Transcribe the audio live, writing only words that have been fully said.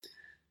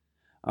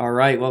All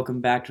right,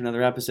 welcome back to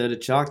another episode of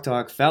Chalk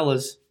Talk,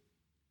 fellas.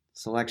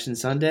 Selection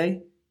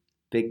Sunday,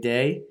 big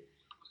day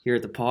here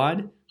at the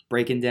pod,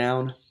 breaking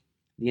down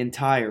the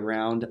entire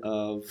round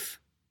of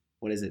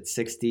what is it,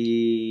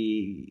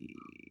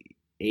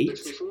 68?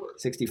 64.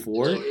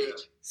 64? Oh, yeah.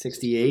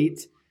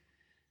 68?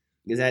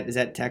 Is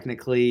that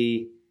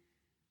technically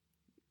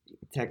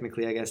I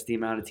guess the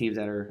amount of teams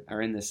that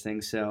are in this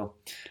thing. So,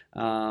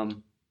 how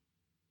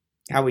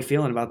are we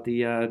feeling about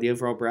the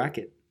overall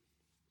bracket?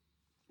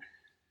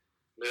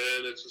 Man,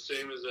 it's the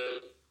same as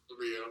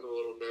every year. I'm a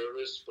little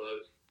nervous,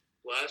 but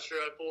last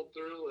year I pulled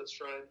through. Let's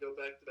try and go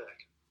back to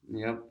back.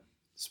 Yep.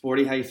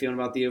 Sporty, how you feeling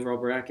about the overall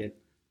bracket?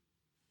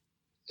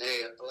 Hey,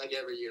 like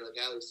every year, like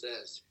Ali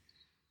says,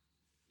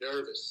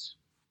 nervous.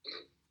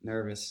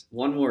 Nervous.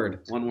 One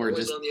word. Always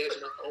Just on the edge,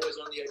 always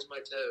on the edge of my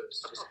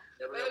toes. Just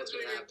never know Edge what's of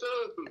going to your happen.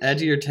 toes.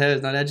 edge of your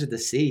toes, not edge of the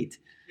seat.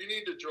 You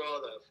need to draw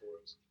that for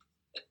us.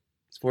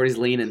 Sporty's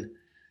leaning.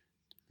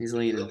 He's I'm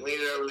leaning.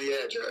 leaning over the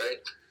edge, all right?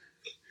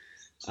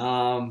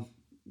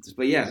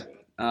 But yeah,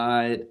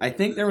 I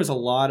think there was a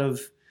lot of,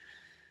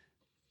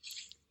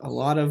 there's a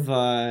lot of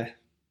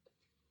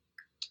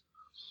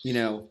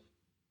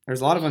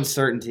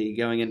uncertainty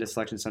going into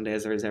Selection Sunday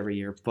as there is every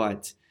year.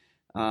 But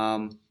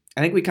I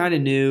think we kind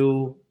of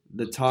knew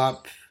the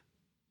top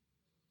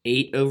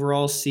 8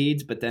 overall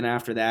seeds, but then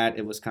after that,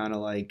 it was kind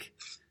of like,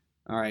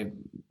 all right,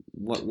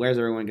 where's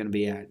everyone going to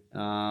be at?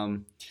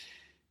 And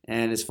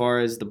as far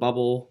as the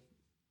bubble,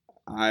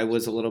 I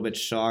was a little bit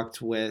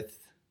shocked with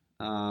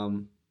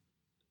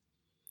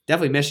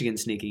definitely Michigan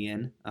sneaking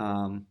in.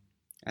 I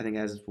think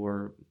as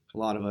for a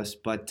lot of us,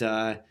 but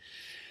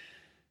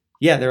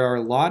yeah, there are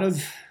a lot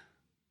of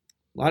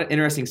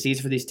interesting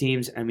seeds for these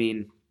teams. I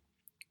mean,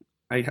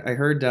 I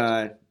heard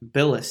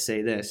Billis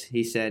say this.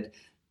 He said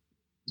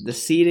the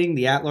seeding,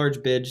 the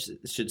at-large bids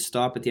should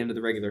stop at the end of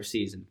the regular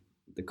season.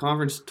 The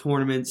conference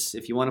tournaments,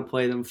 if you want to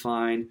play them,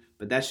 fine,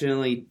 but that should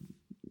only,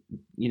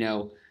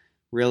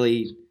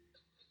 really,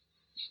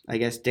 I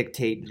guess,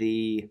 dictate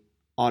the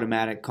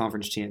automatic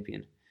conference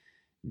champion.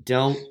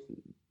 Don't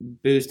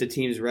boost a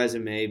team's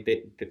resume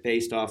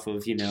based off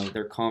of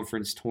their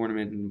conference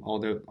tournament and all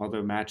their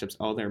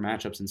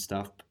matchups and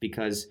stuff,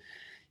 because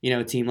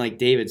a team like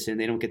Davidson,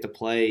 they don't get to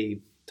play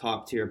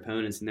top tier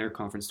opponents in their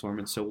conference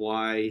tournament. So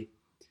why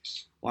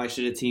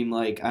should a team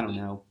like, I don't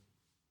know,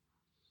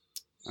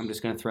 I'm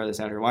just going to throw this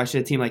out here, why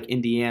should a team like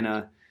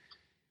Indiana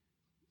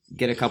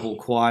get a couple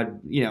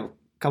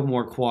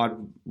more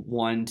quad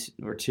 1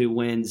 or 2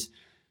 wins,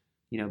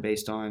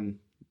 based on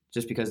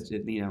just because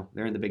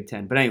they're in the Big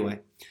Ten. But anyway,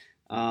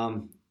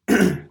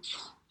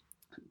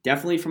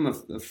 definitely from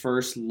the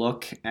first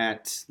look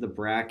at the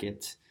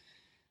bracket,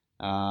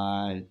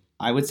 I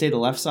would say the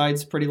left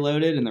side's pretty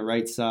loaded and the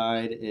right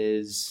side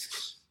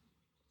is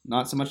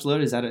not so much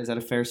loaded. Is that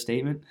a fair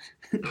statement?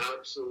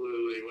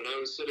 Absolutely. When I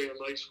was sitting at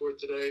Mike's Ford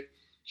today,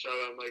 shout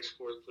out Mike's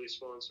Ford, please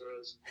sponsor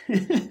us. Yeah,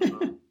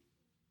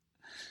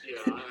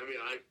 I mean,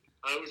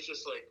 I was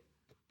just like,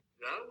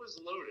 that was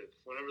loaded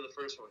whenever the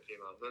first one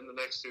came out. Then the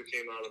next two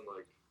came out, I'm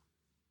like,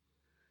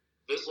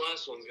 this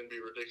last one's going to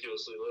be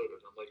ridiculously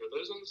loaded. I'm like, are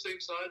those on the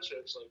same side?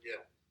 Chip's like,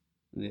 yeah.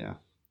 Yeah.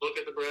 Look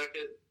at the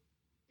bracket.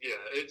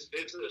 Yeah, it's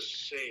a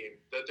shame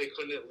that they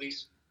couldn't at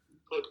least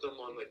put them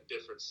on like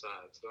different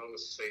sides. They're on the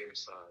same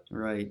side.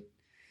 Right.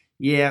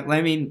 Yeah,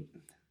 I mean,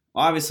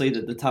 obviously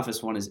the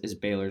toughest one is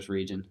Baylor's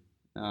region.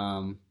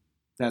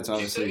 That's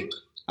obviously.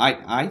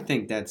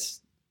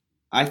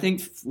 I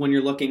think when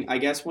you're looking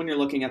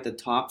at the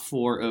top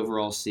 4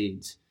 overall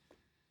seeds,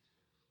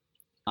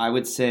 I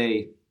would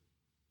say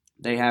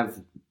I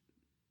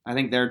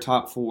think their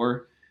top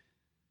 4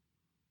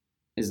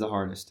 is the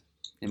hardest,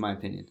 in my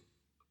opinion.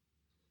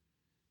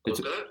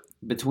 Okay.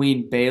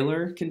 Between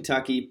Baylor,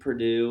 Kentucky,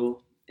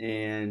 Purdue,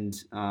 and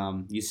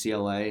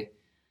UCLA,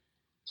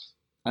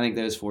 I think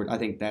those 4. I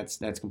think that's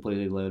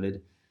completely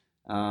loaded.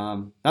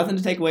 Nothing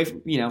to take away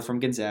from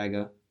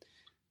Gonzaga.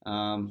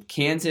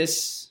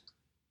 Kansas.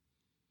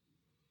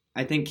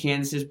 I think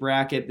Kansas's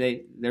bracket,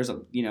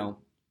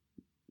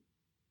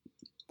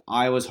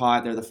 Iowa's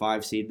hot. They're the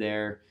 5 seed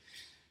there.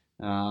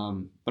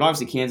 But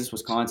obviously Kansas,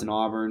 Wisconsin,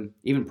 Auburn,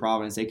 even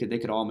Providence, they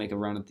could all make a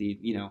run at the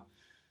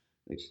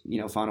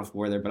Final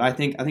Four there. But I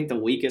think the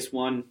weakest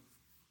one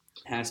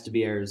has to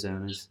be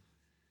Arizona's.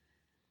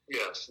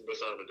 Yes,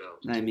 without a doubt.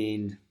 I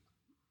mean,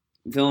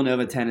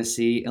 Villanova,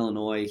 Tennessee,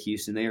 Illinois,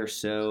 Houston, they are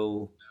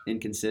so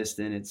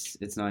inconsistent.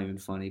 It's not even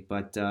funny.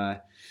 But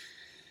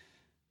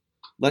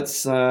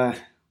let's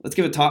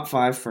give a top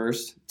 5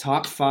 first.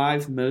 Top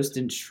 5 most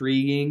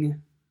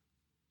intriguing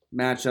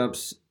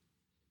matchups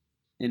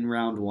in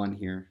round 1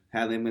 here.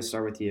 Hadley, I'm going to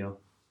start with you.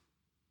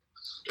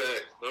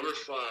 Okay, number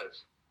 5.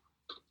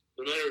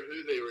 No matter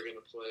who they were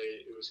going to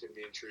play, it was going to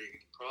be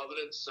intriguing.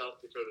 Providence, South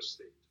Dakota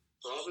State.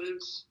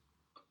 Providence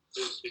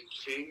is the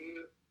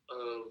king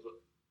of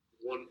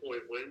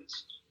 1-point wins.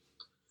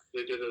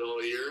 They did it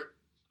all year.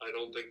 I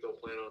don't think they'll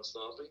plan on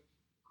stopping.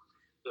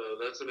 So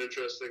that's an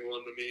interesting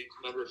one to me.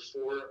 Number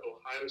 4,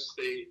 Ohio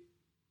State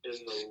in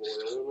the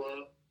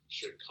Loyola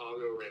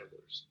Chicago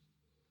Ramblers.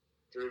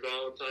 Drew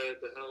Valentine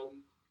at the helm.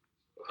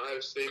 Ohio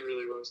State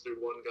really runs through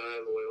one guy,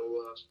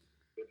 Loyola.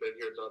 They've been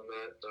here, done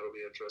that. That'll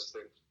be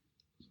interesting.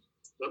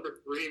 Number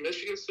 3,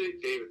 Michigan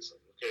State, Davidson.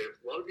 Okay,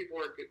 a lot of people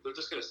aren't. They're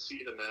just going to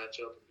see the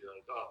matchup and be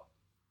like, "Oh,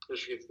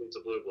 Michigan State's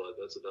a blue blood.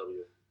 That's a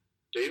W."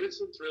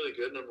 Davidson's really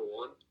good. Number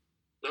 1.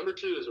 Number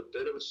 2 is a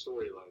bit of a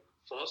storyline.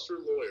 Foster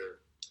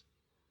Lawyer,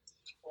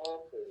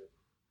 awful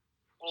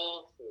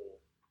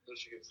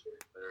Michigan State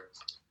player.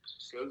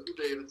 Goes to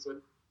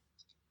Davidson,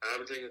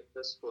 averaging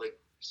this like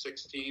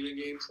 16 a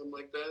game, something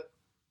like that.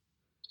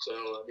 So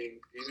I mean,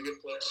 he's a good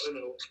player. I don't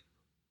know.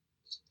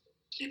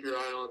 Keep your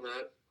eye on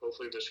that.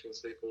 Hopefully, Michigan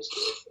State pulls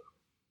through.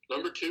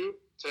 Number 2,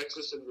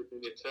 Texas and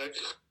Virginia Tech.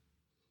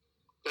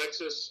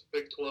 Texas,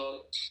 Big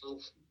 12,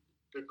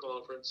 good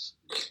conference.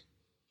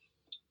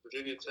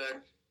 Virginia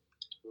Tech,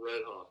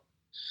 red hot.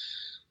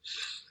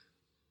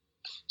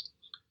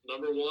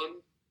 Number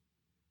 1,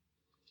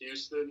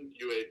 Houston,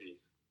 UAB.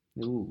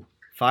 Ooh,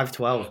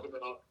 5-12.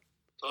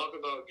 Talk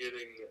about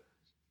getting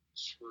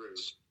screwed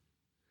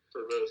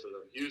for both of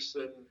them.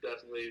 Houston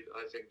definitely,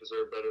 I think,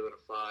 deserved better than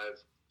a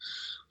 5.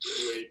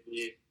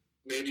 UAB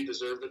maybe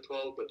deserved a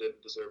 12, but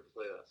didn't deserve to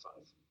play that 5.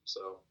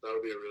 So that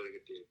would be a really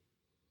good game.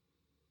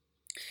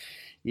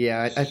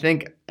 Yeah, I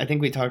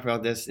think we talked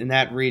about this in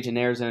that region,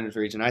 Arizona's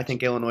region. I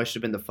think Illinois should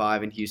have been the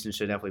 5, and Houston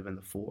should have definitely been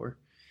the 4.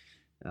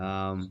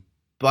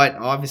 But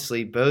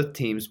obviously, both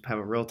teams have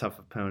a real tough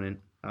opponent.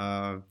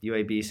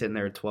 UAB sitting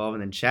there at 12,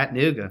 and then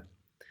Chattanooga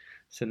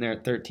sitting there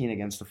at 13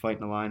 against the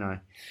Fighting Illini.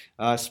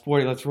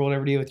 Sporty, let's roll it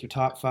over to you with your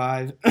top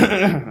 5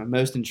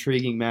 most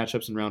intriguing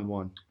matchups in round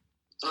 1.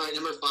 All right,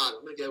 number 5.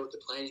 I'm going to go with the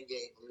playing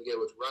game. I'm going to go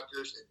with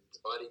Rutgers and the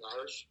Fighting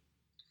Irish.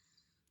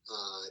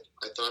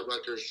 I thought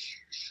Rutgers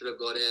should have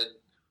got in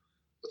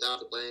without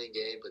the playing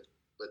game, but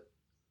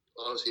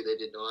obviously they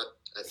did not.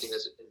 I think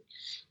that's an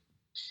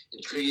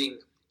intriguing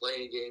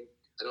playing game.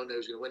 I don't know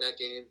who's going to win that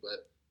game,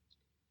 but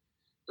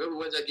whoever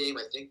wins that game,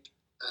 I think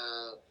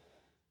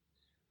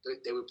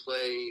they would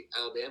play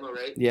Alabama,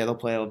 right? Yeah, they'll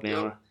play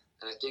Alabama.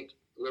 And I think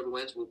whoever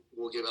wins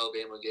will give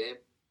Alabama a game.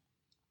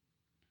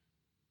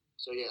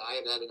 So, yeah, I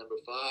have that at number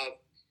 5.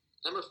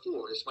 Number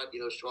 4, this might be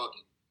no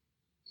shocking.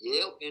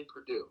 Yale and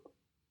Purdue.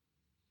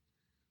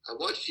 I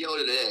watched Yale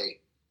today,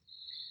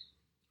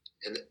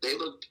 and they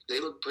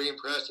look pretty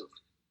impressive.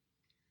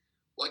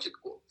 Watch a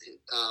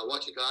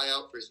guy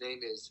out for his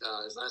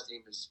last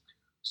name is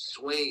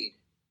Swain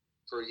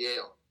for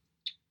Yale.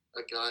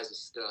 That guy's a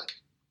stud.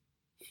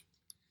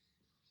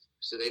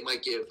 So they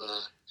might give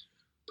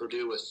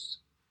Purdue a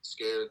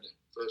scare in the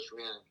first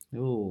round.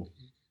 Ooh,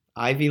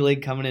 Ivy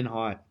League coming in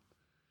hot.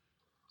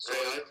 Hey,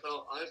 I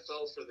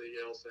fell for the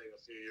Yale thing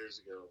a few years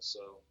ago, so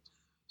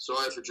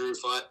sorry for Drew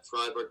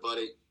Freiberg,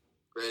 buddy.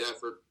 Great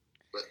effort,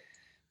 but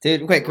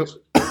dude, wait,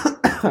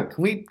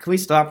 can we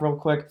stop real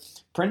quick?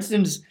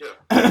 Princeton's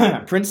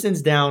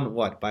down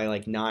by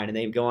like 9, and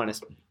they go on a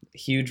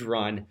huge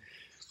run.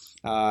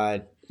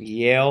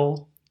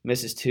 Yale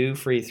misses 2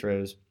 free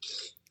throws,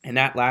 and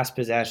that last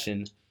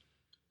possession,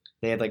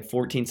 they had like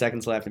 14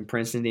 seconds left, and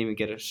Princeton didn't even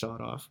get a shot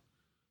off.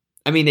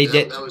 I mean, they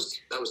did. That was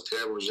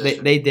terrible.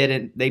 They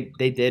didn't.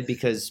 They did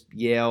because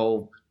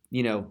Yale,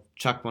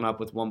 chucked one up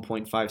with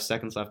 1.5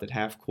 seconds left at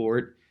half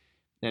court,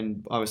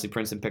 and obviously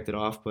Princeton picked it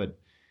off. But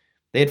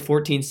they had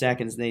 14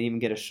 seconds, and they didn't even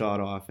get a shot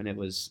off, and it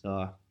was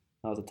that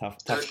was a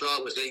tough. Their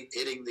shot was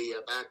hitting the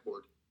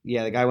backboard.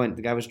 Yeah, the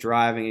guy was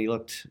driving, and he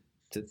looked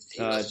to.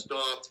 He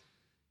stopped.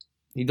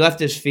 He left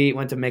his feet,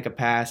 went to make a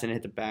pass, and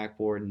hit the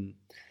backboard, and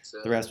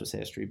the rest was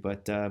history.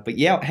 But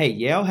Yale,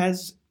 Yale have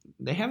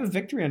a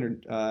victory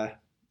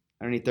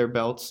underneath their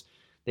belts.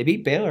 They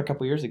beat Baylor a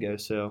couple years ago,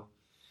 so.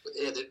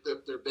 Yeah,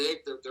 they're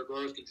big. Their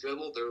guards can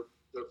dribble.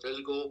 They're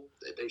physical.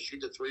 They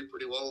shoot the 3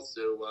 pretty well.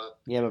 So.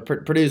 Yeah, but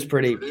Purdue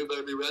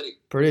better be ready.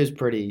 Purdue's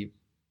pretty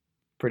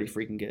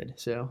freaking good.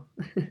 So.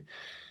 Yeah.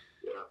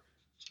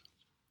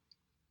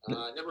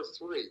 Number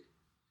 3.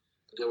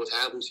 I'll go with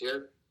Hadley's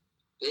here.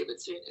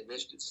 Davidson and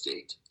Michigan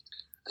State.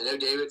 I know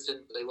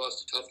Davidson, they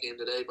lost a tough game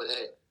today, but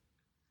hey,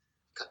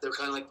 they're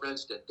kind of like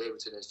Princeton.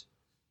 Davidson is.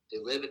 They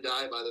live and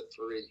die by the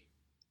 3.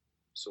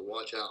 So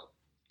watch out.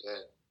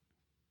 Okay.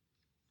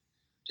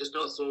 Just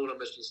not sold on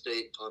Michigan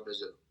State, Tom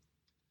Izzo.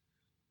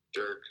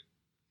 Dirk.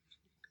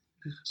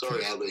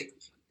 Sorry, Hadley.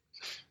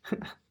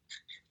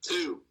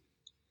 2.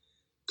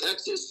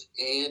 Texas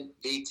and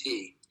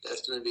VT.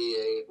 That's going to be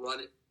a run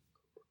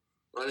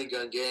and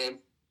gun game.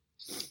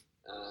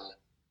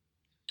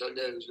 Don't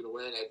know who's going to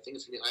win. I think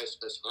it's going to be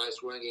a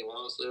high-scoring game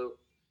also.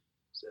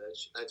 So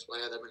that's why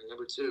I have that at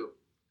number 2.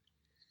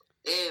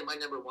 And my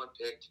number 1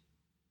 pick,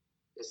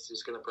 this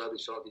is going to probably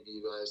shock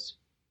you guys.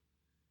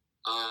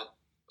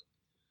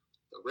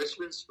 The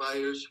Richmond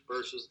Spiders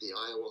versus the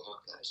Iowa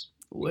Hawkeyes.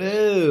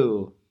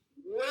 Whoa.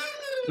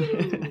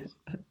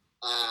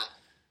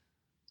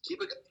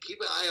 Keep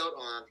an eye out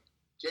on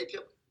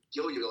Jacob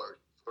Gilliard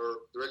for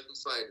the Richmond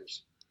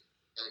Spiders.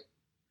 Okay.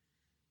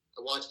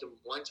 I watched him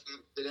one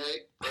time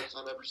today. First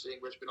time ever seeing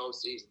Richmond all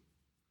season.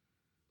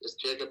 This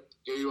Jacob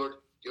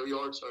Gilliard,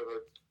 sorry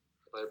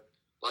if I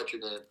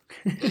butchered your name.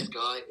 This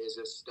guy is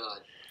a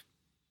stud.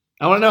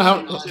 I want to know how.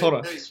 He would say- Hold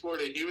on. Hey,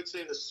 Sporty, he would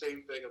say the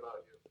same thing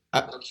about you.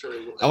 I'm sure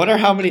he will. I wonder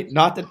how many.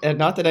 Not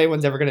that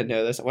anyone's ever gonna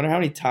know this. I wonder how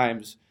many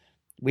times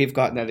we've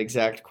gotten that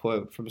exact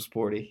quote from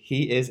Sporty.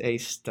 He is a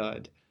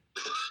stud.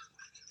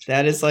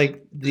 That is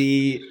like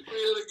the. We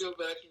gotta go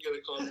back and get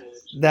a couple.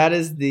 That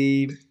is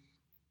the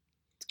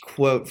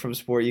quote from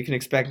Sporty. You can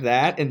expect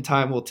that, and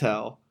time will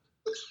tell.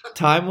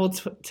 Time will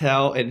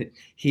tell, and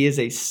he is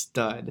a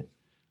stud.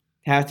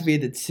 Have to be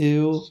the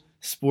two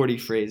Sporty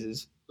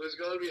phrases. There's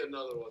gotta be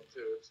another one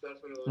too. It's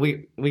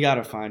definitely We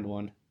gotta find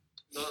one.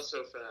 not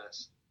so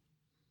fast.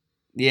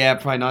 Yeah,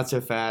 probably not so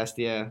fast.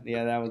 Yeah,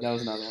 that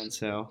was another one.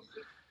 So,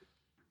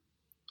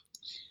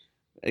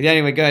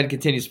 anyway, go ahead and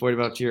continue, Sporty,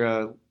 about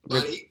your.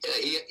 But he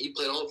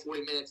played all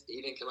 40 minutes.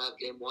 He didn't come out of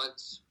the game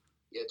once.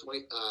 He had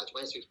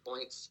 26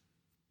 points.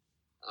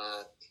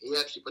 He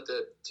actually put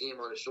the team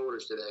on his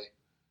shoulders today.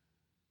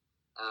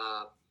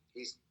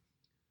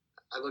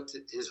 I looked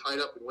at his height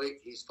up and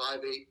weight. He's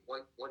 5'8",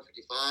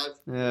 155.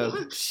 Oh,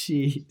 What?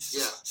 jeez.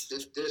 Yeah,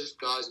 this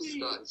guy's a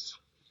stud.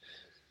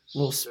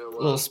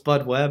 Little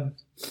Spud Webb.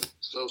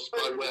 So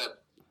Spud Webb.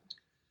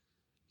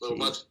 Little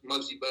Jeez.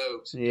 Muggsy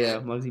Bogues. Yeah,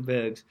 Muggsy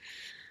Bogues.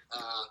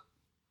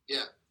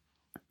 Yeah.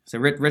 So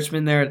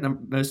Richmond there at the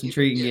most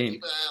intriguing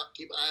game.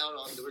 Keep an eye out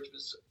on the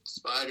Richmond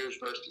Spiders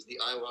versus the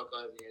Iowa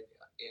Hawkeyes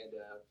and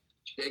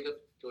Jacob,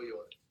 go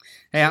yours.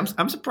 Hey,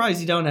 I'm surprised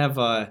you don't have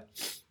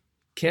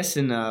Kiss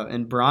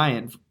and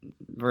Bryant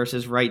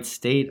versus Wright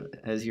State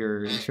as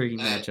your intriguing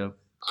matchup.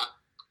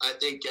 I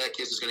think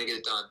Kiss is going to get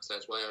it done. So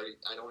that's why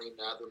I don't even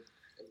have them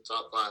in the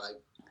top 5.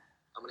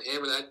 I'm going to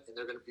hammer that, and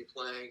they're going to be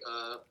playing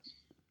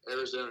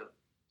Arizona.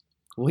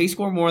 Will he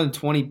score more than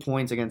 20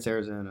 points against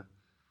Arizona?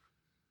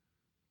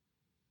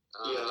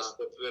 Yes,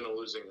 but then a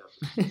losing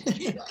effort.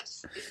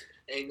 Yes.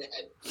 Amen.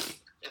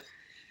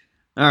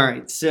 All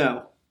right,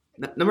 so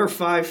number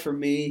 5 for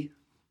me,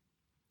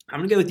 I'm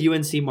going to go with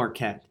UNC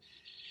Marquette.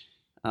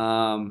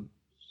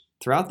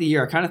 Throughout the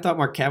year, I kind of thought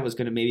Marquette was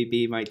going to maybe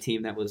be my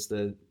team that was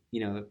the,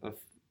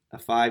 a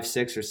 5,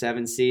 6, or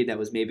 7 seed that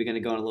was maybe going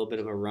to go on a little bit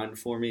of a run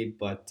for me,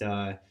 but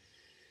they're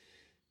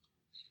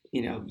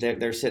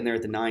sitting there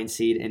at the 9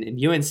 seed,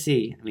 and UNC,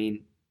 I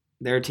mean,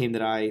 they're a team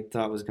that I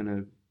thought was going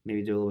to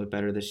maybe do a little bit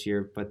better this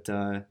year, but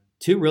 2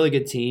 really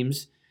good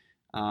teams,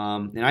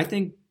 and I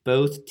think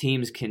both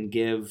teams they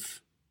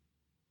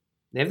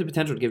have the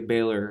potential to give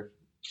Baylor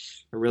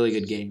a really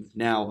good game.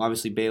 Now,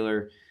 obviously,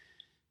 Baylor,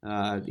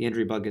 the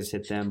injury bug has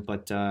hit them,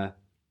 but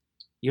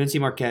UNC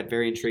Marquette,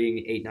 very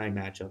intriguing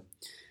 8-9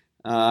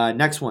 matchup.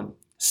 Next one,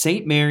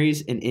 St.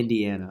 Mary's in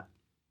Indiana.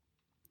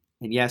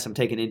 And yes, I'm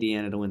taking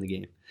Indiana to win the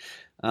game.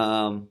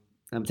 I'm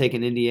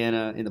taking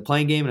Indiana in the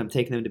playing game, and I'm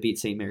taking them to beat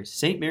St. Mary's.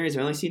 St. Mary's,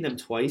 I've only seen them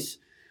twice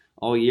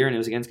all year, and it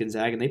was against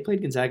Gonzaga, and they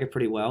played Gonzaga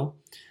pretty well.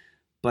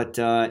 But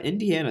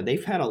Indiana,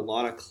 they've had a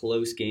lot of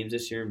close games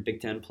this year in Big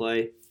Ten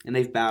play, and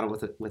they've battled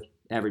with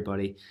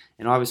everybody.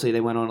 And obviously,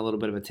 they went on a little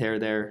bit of a tear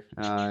there,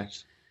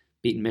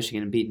 beating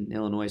Michigan and beating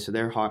Illinois, so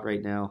they're hot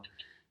right now.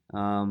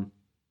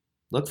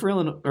 Look for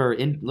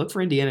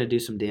Indiana to do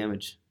some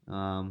damage.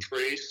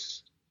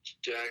 Trace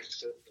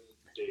Jackson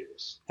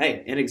Davis.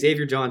 Hey, and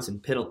Xavier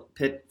Johnson,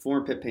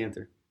 former Pitt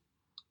Panther.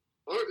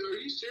 Are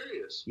you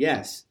serious?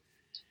 Yes.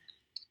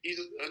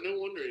 No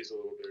wonder he's a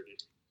little dirty.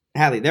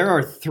 Hadley, there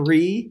are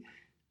 3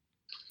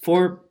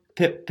 former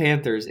Pitt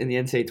Panthers in the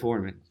NCAA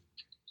tournament.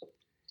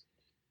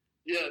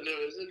 Yeah, no,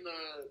 isn't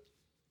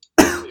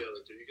the other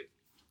 2? You could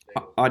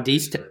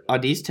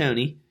Audice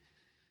Toney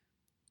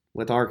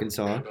with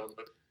Arkansas.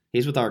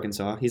 He's with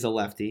Arkansas. He's a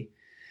lefty.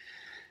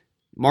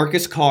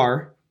 Marcus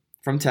Carr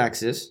from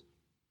Texas.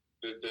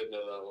 Didn't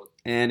know that one.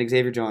 And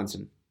Xavier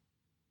Johnson.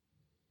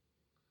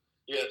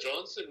 Yeah,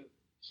 Johnson,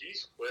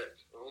 he's quick.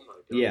 Oh my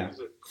god. Yeah. He's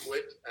a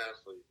quick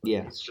athlete.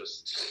 Yeah. He's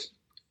just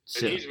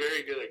So, and he's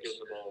very good at getting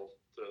the ball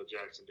to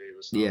Jackson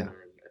Davis Yeah. down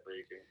there and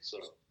breaking. So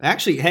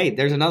actually, hey,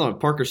 there's another one,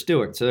 Parker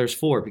Stewart. So there's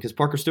 4 because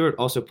Parker Stewart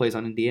also plays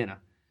on Indiana.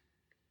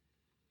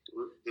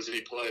 does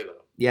he play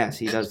though? Yes,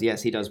 he does.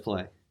 Yes, he does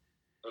play. Okay.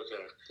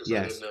 Because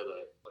Yes. I didn't know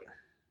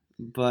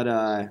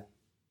that.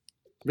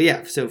 But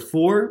yeah, so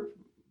 4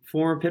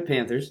 former Pitt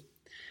Panthers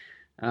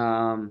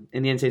in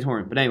the NCAA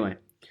tournament. But anyway,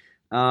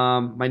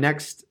 my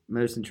next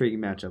most intriguing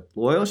matchup: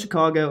 Loyola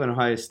Chicago and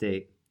Ohio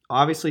State.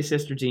 Obviously,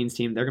 Sister Jean's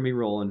team, they're gonna be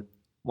rolling.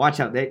 Watch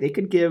out, they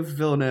could give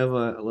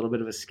Villanova a little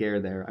bit of a scare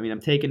there. I mean, I'm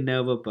taking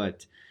Nova,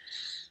 but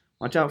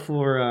watch out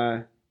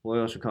for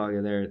Loyola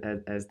Chicago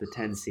there as the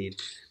 10 seed.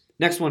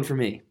 Next one for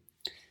me: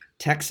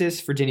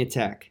 Texas, Virginia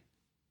Tech.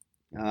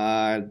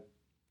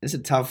 This is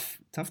a tough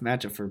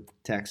matchup for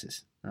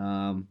Texas.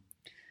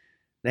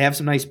 They have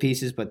some nice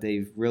pieces, but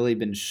they've really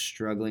been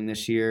struggling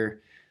this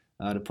year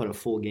to put a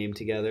full game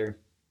together.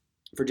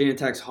 Virginia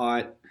Tech's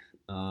hot.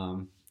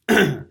 When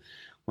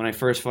I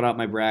first filled out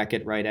my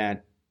bracket right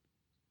at,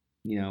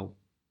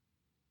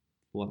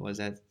 what was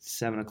that,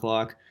 7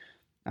 o'clock,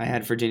 I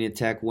had Virginia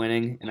Tech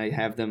winning, and I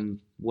have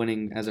them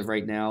winning as of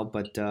right now.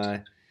 But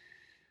I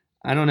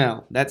don't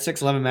know. That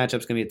 6-11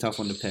 matchup's going to be a tough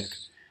one to pick.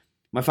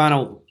 My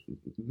final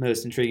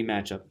most intriguing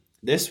matchup.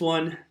 This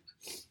one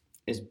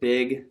is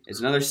big. It's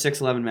another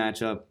 6-11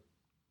 matchup.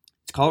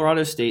 it's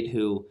Colorado State,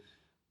 who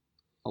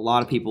a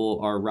lot of people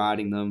are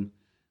riding them,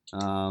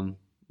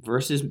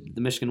 versus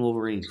the Michigan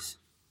Wolverines,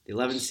 the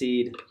 11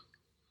 seed.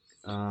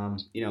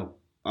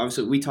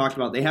 Obviously we talked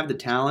about they have the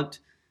talent,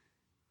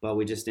 but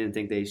we just didn't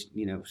think they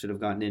should have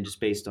gotten in just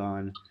based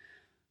on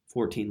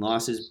 14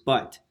 losses.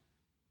 But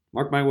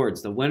mark my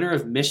words, the winner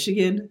of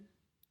Michigan,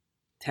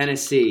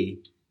 Tennessee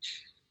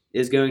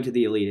is going to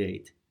the Elite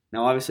Eight.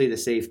 Now, obviously, the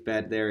safe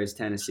bet there is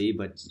Tennessee,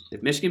 but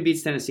if Michigan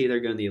beats Tennessee,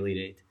 they're going to the Elite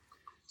Eight.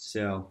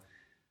 So,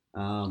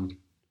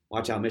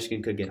 watch out.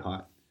 Michigan could get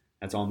hot.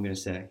 That's all I'm going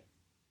to say.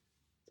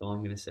 That's all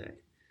I'm going to say.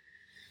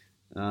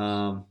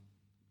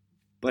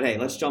 But, hey,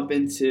 let's jump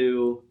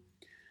into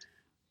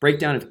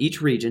breakdown of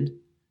each region,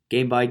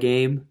 game by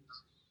game.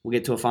 We'll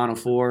get to a Final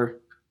Four,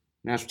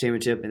 national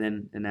championship, and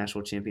then a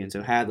national champion.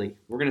 So, Hadley,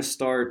 we're going to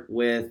start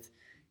with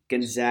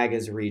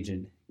Gonzaga's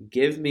region.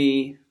 Give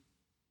me,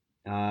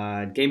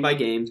 game by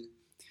game,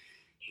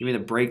 give me the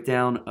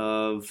breakdown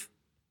of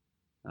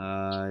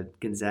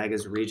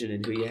Gonzaga's region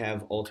and who you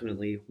have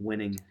ultimately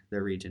winning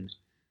the region.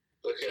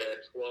 Okay,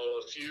 well,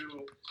 a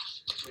few,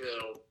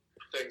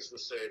 things to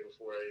say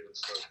before I even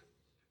start.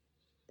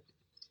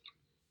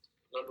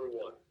 Number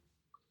one,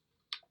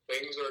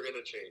 things are going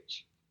to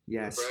change.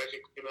 Yes. The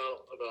bracket came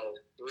out about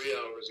 3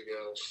 hours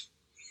ago.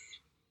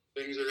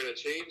 Things are going to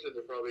change, and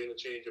they're probably going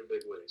to change in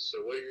big ways.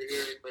 So what you're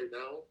hearing right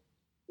now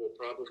will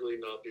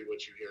probably not be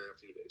what you hear in a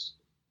few days.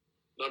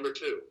 Number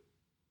two,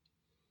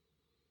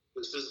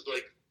 this is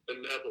like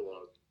an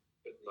epilogue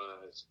in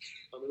my eyes.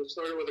 I'm going to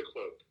start with a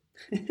quote.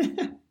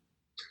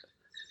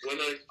 When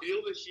I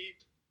feel the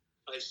heat,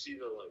 I see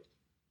the light.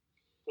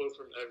 Quote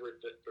from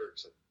Everett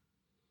Dirksen.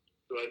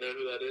 Do I know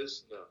who that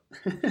is? No.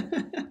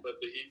 But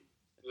the heat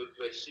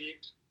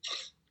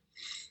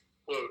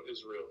quote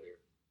is real here.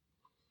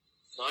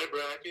 My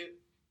bracket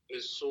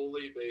is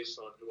solely based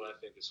on who I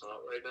think is hot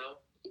right now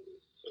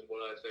and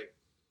what I think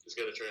is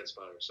going to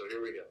transpire. So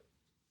here we go.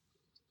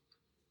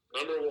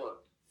 Number one,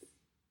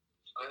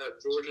 I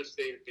have Georgia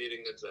State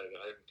beating Gonzaga.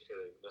 I'm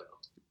kidding.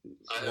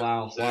 No.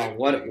 Wow!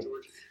 What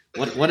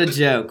a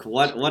joke!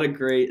 What a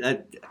great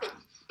that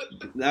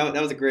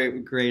was a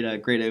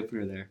great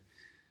opener there.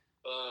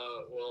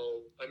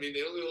 Well, I mean,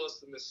 they only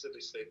lost to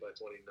Mississippi State by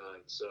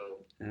 29,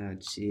 so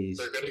jeez.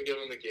 They're going to give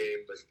them the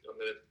game, but I'm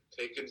going to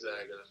take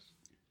Gonzaga.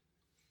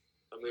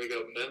 I'm going to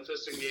go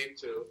Memphis in game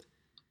 2. I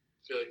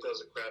feel like that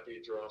was a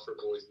crappy draw for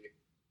Boise.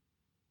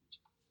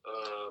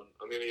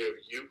 I'm going to go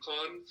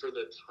UConn for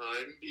the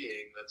time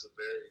being. That's a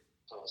very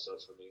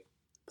toss-up for me.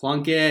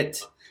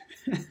 Plunkett.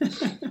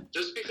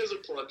 Just because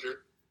of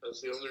Plunger.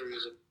 That's the only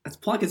reason. That's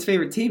Plunkett's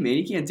favorite team, man.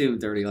 You can't do him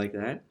dirty like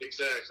that.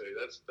 Exactly.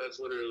 That's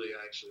literally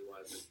actually why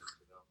I think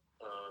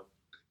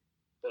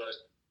but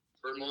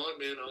Vermont,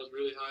 man, I was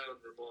really high on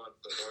Vermont,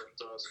 but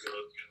Arkansas is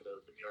good.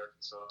 Give me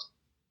Arkansas.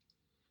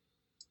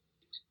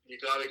 You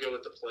got to go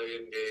with the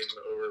play-in game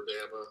over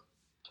Bama.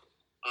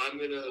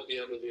 I'm going to be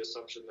under the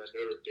assumption that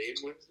Notre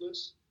Dame wins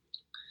this,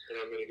 and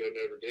I'm going to go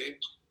Notre Dame.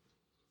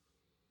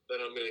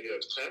 Then I'm going to go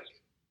Tech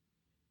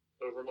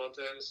over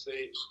Montana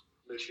State,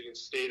 Michigan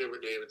State over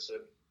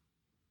Davidson,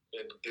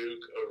 and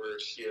Duke over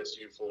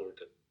CSU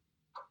Fullerton.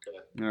 Okay.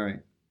 All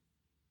right.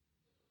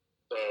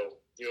 So,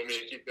 you want me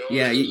to keep going?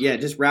 Yeah.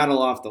 Just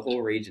rattle off the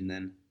whole region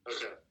then.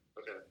 Okay.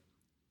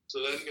 So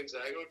then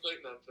Gonzaga would play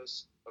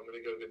Memphis. I'm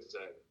going to go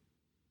Gonzaga.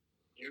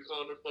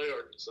 UConn would play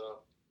Arkansas.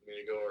 I'm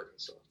going to go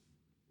Arkansas.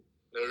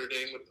 Notre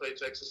Dame would play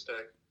Texas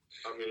Tech.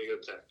 I'm going to go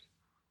Tech.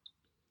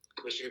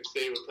 Michigan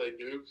State would play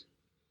Duke.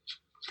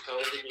 Hell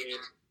of a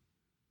game.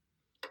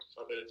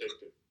 I'm going to take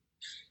Duke.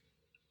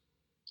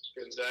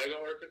 Gonzaga,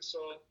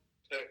 Arkansas,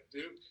 Tech,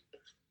 Duke.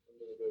 I'm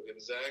going to go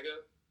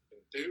Gonzaga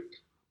and Duke.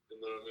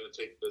 And then I'm going to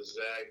take the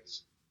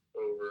Zags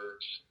over.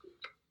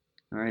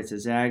 All right, so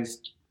Zags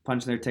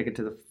punching their ticket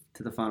to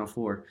the Final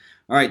Four.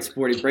 All right,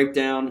 Sporty, break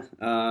down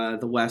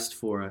the West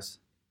for us.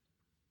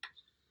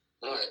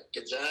 All right,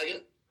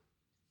 Gonzaga.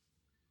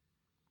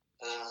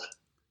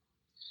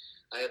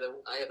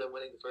 I have them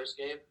winning the first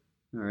game.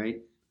 All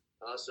right.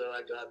 Also,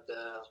 I got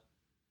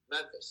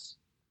Memphis.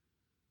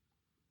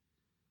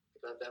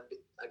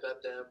 I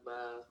got them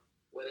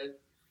winning.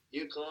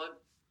 UConn,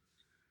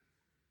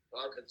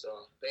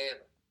 Arkansas,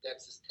 Bama,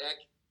 Texas Tech,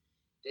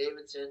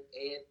 Davidson,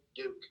 and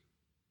Duke.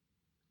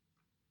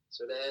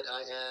 So then I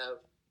have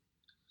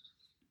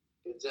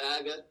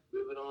Gonzaga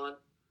moving on.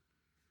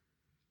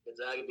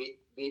 Gonzaga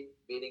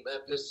beating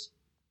Memphis.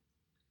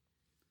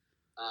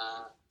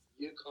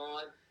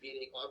 UConn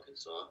beating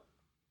Arkansas.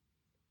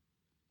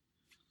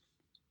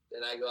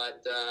 Then I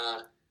got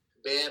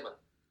Bama.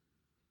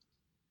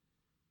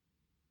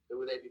 Who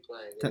would they be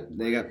playing?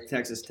 They got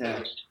Texas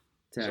Tech.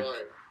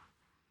 Sorry.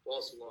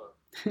 False alarm.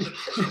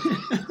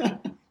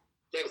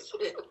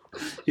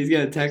 He's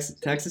got a Texas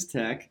Tech. Texas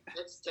Tech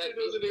He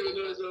doesn't even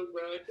know his own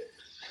bracket.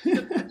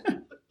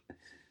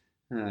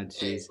 Oh,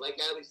 jeez. Like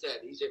Ali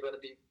said, these are going to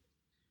be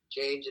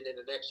changing in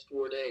the next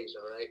 4 days,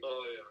 all right?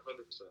 Oh, yeah,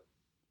 100%.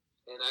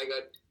 And I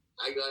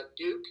got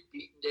Duke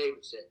beating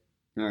Davidson.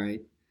 All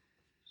right.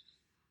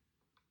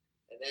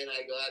 And then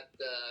I got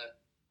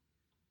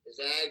the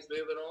Zags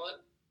moving on.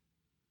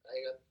 I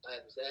I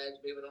have the Zags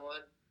moving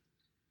on.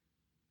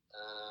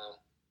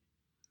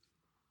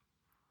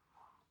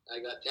 I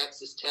got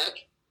Texas Tech.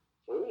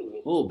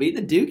 Oh, Oh,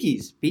 beating the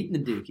Dukies. Beating the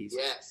Dukies.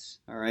 Yes.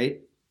 All right.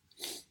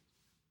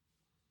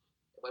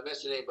 Am I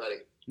missing anybody?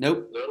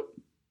 Nope. nope.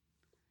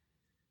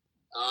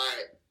 All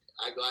right.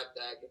 I got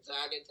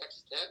Gonzaga and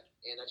Texas Tech,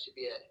 and that should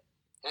be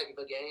a heck of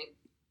a game.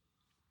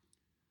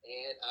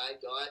 And I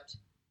got,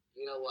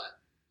 you know what?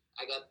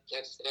 I got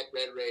Texas Tech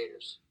Red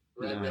Raiders.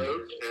 Red Nice.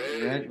 Raiders.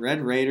 Okay.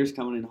 Red Raiders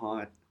coming in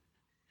hot.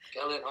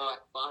 Coming in hot.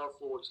 Final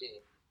Four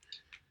team.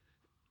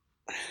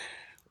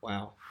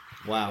 Wow.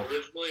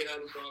 Originally had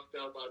him knocked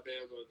out by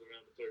Bama in the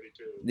round of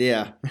 32.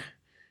 Yeah.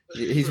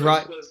 He's First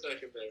right. and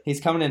second there.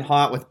 He's coming in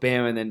hot with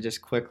Bama and then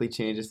just quickly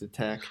changes to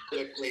Tech.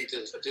 Quickly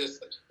just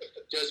does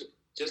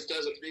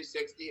a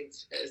 360 and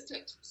says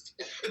Texas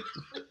Tech.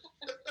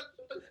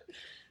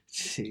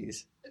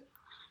 Jeez.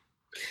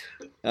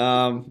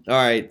 All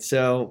right.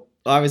 So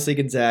obviously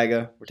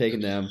Gonzaga, we're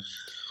taking them.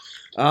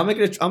 I'll make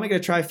it a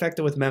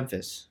trifecta with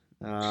Memphis.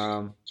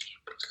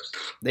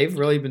 They've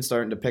really been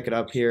starting to pick it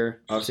up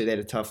here. Obviously, they had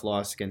a tough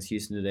loss against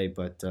Houston today,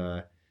 but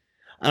I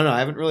don't know. I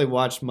haven't really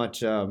watched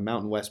much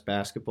Mountain West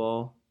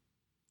basketball,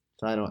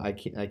 so I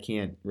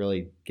can't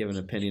really give an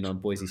opinion on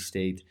Boise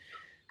State.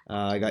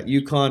 I got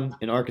UConn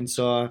and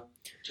Arkansas,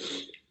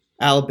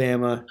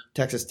 Alabama,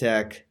 Texas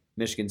Tech,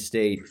 Michigan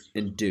State,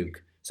 and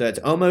Duke. So it's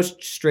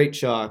almost straight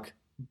chalk,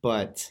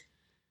 but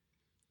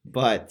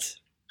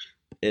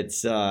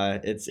it's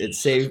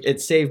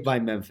saved by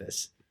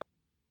Memphis.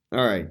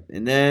 All right,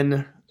 and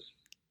then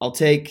I'll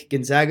take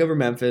Gonzaga over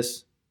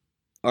Memphis,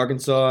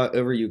 Arkansas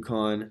over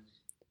UConn,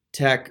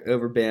 Tech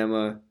over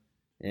Bama,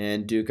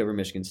 and Duke over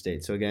Michigan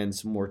State. So again,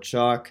 some more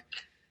chalk.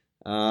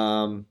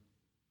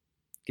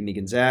 Give me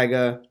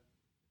Gonzaga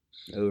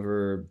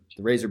over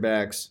the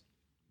Razorbacks.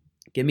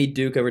 Give me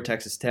Duke over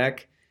Texas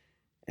Tech.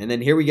 And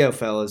then here we go,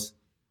 fellas.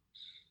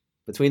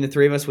 Between the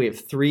three of us, we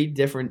have three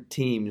different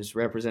teams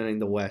representing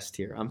the West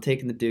here. I'm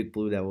taking the Duke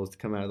Blue Devils to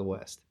come out of the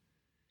West.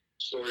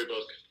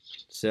 Storybook.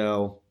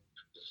 So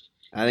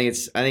I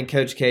think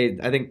Coach K,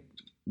 they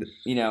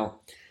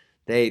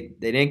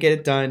didn't get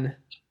it done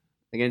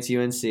against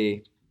UNC.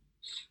 They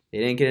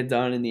didn't get it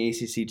done in the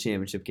ACC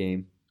championship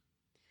game.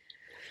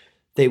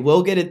 They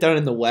will get it done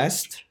in the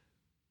West,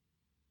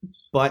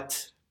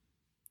 but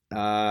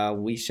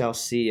we shall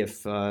see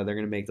if they're going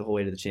to make the whole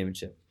way to the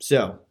championship.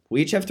 So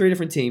we each have three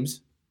different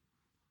teams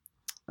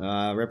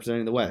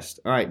representing the West.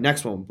 All right,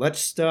 next one. Let's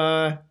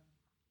stay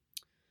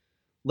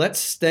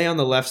on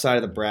the left side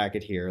of the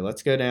bracket here.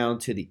 Let's go down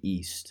to the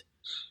East.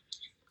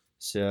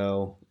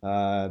 So,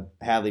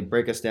 Hadley,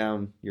 break us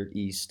down your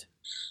East.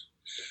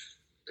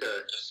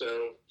 Okay,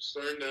 so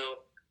starting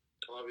out,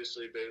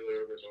 obviously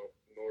Baylor over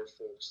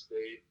Norfolk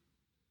State,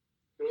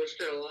 North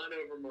Carolina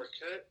over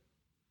Marquette,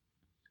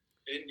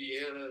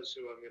 Indiana is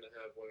who I'm going to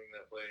have winning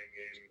that playing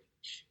game,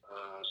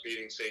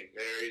 beating St.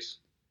 Mary's,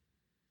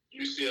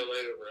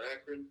 UCLA over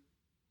Akron,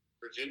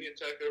 Virginia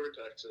Tech over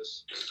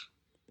Texas,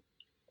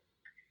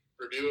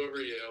 Purdue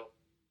over Yale,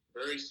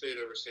 Murray State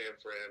over San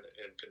Fran,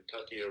 and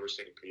Kentucky over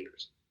St.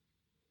 Peter's.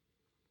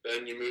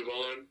 Then you move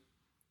on,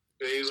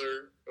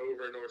 Baylor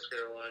over North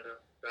Carolina.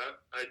 That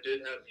I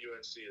did have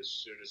UNC as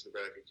soon as the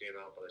bracket came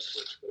out, but I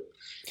switched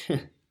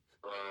it.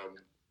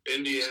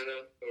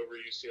 Indiana over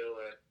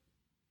UCLA.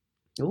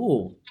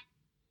 Ooh.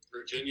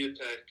 Virginia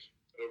Tech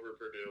over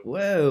Purdue.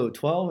 Whoa,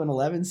 12 and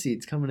 11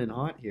 seeds coming in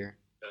hot here.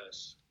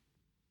 Yes.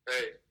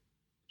 Hey,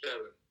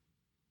 Kevin.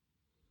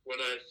 When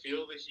I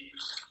feel the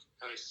heat,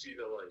 I see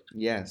the light.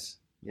 Yes.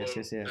 Quote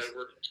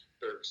Edward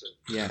Dirksen.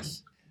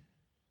 Yes.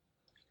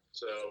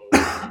 So,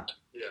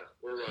 yeah,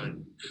 we're right.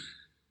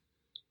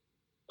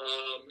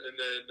 And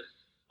then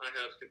I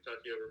have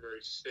Kentucky over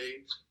Murray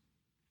State.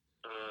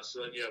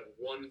 So then you have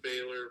 1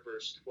 Baylor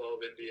versus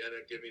 12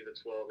 Indiana. Give me the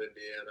 12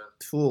 Indiana.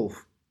 Ooh.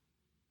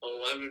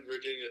 11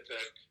 Virginia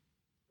Tech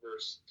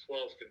versus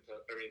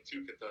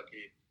 2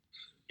 Kentucky.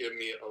 Give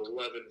me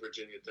 11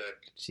 Virginia Tech.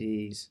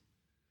 Jeez.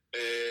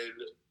 And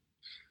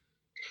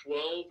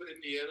 12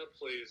 Indiana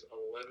plays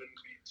 11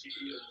 BT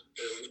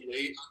in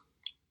Elite 8.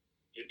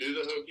 You do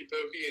the hokey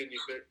pokey and you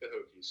pick the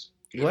Hokies.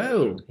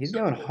 Whoa, he's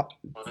going hot.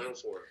 Final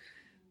Four.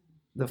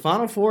 The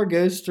Final Four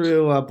goes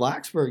through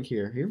Blacksburg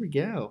here. Here we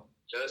go.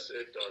 Yes,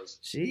 it does.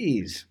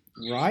 Jeez.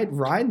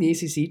 Ride the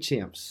ACC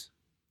champs.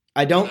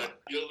 I don't. When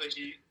I feel the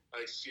heat,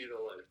 I see the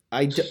light.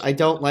 I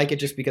don't like it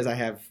just because I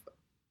have.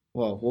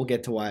 Well, we'll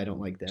get to why I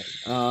don't like that.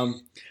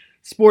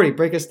 Sporty,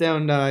 break us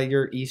down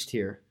your East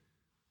here.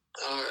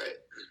 All right.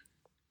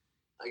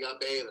 I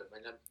got Baylor.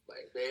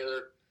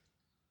 Baylor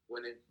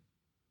winning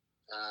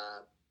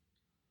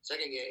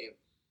second game.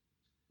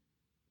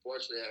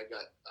 Fortunately, I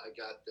got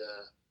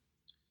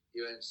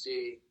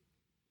UNC.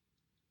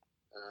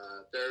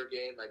 Third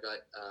game, I got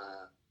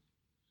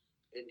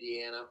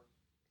Indiana.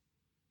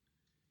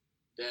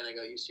 Then I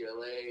got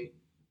UCLA,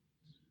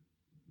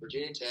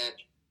 Virginia Tech,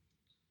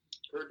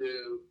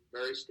 Purdue,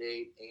 Murray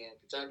State, and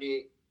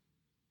Kentucky.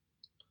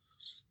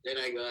 Then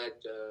I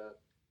got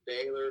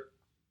Baylor,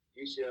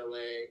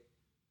 UCLA,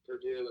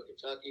 Purdue, and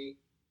Kentucky.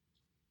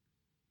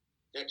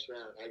 Next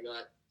round, I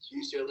got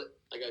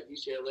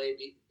UCLA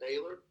beating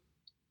Baylor.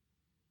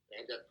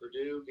 I got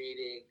Purdue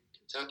beating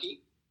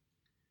Kentucky.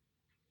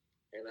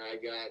 And I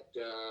got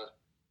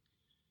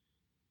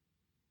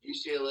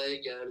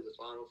UCLA going to the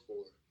Final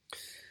Four.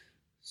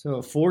 So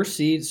a 4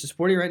 seed. So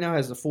Sporty right now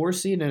has the 4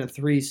 seed and a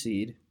 3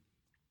 seed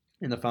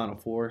in the Final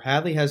Four.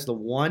 Hadley has the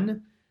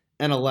 1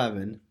 and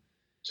 11.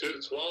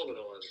 12 and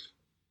 11.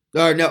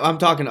 Or no, I'm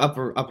talking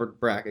upper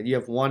bracket. You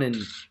have 1 and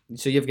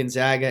so you have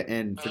Gonzaga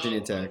and Virginia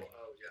Tech.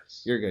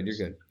 Yes. You're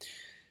good.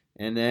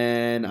 And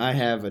then I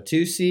have a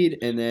 2 seed,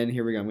 and then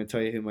here we go. I'm going to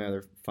tell you who my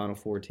other Final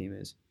Four team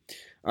is.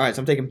 All right,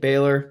 so I'm taking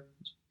Baylor,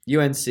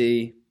 UNC,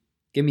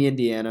 give me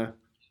Indiana,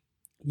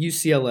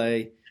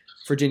 UCLA,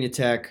 Virginia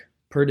Tech,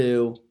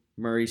 Purdue,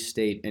 Murray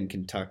State, and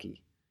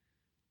Kentucky.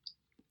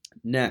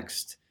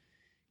 Next,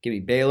 give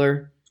me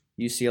Baylor,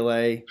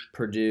 UCLA,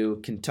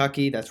 Purdue,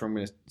 Kentucky. That's where I'm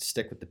going to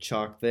stick with the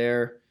chalk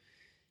there.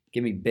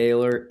 Give me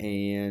Baylor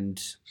and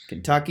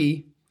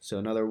Kentucky. So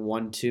another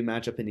 1-2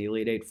 matchup in the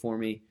Elite Eight for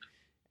me.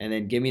 And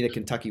then give me the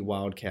Kentucky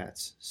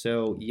Wildcats.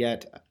 So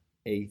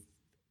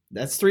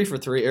that's 3 for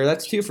 3, or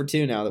that's 2 for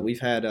 2 now that we've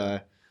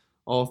had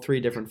all 3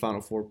 different Final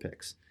Four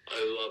picks.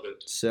 I love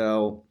it.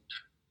 So,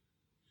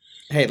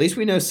 hey, at least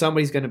we know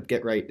somebody's going to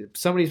get right.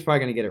 Somebody's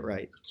probably going to get it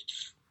right.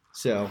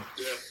 So,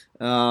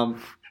 all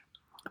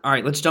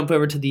right, let's jump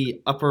over to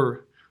the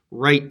upper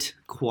right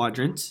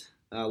quadrant.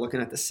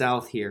 Looking at the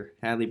South here.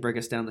 Hadley, break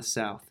us down the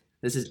South.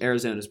 This is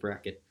Arizona's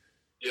bracket.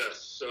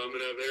 Yes, so I'm going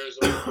to have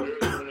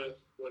Arizona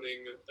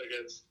winning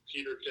against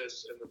Peter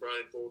Kiss and the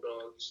Bryant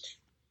Bulldogs.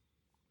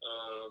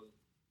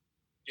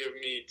 Give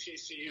me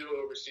TCU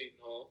over Seton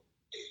Hall.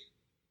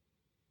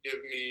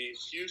 Give me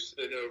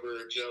Houston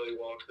over Jelly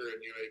Walker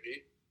and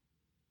UAB.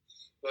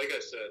 Like I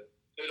said,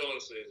 it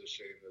honestly is a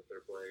shame that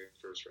they're playing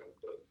first round,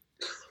 but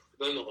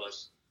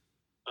nonetheless.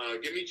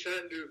 Give me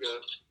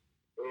Chattanooga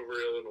over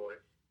Illinois.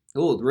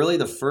 Oh, really?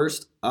 The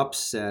first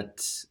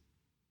upset.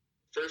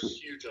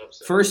 First huge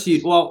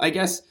upset. Well, I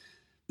guess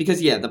because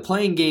the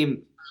playing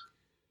game.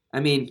 I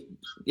mean,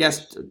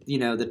 yes, the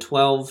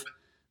 5-12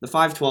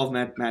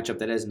 matchup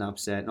that is an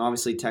upset, and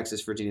obviously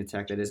Texas Virginia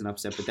Tech that is an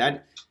upset, but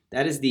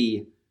that is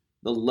the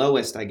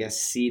lowest, I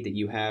guess, seed that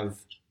you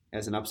have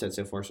as an upset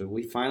so far. So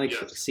we finally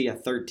see a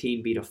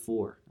 13 beat a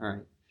 4. All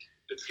right.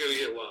 It's gonna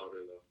get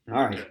wilder though.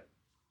 All right. Okay.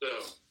 So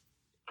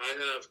I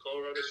have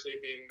Colorado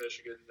State beating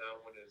Michigan.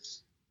 That one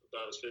is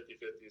about as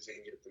 50-50 as you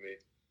can get to me.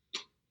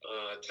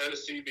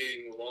 Tennessee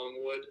beating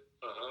Longwood.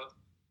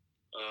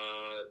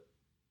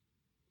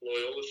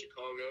 Loyola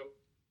Chicago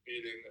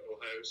beating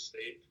Ohio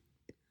State.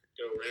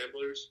 Go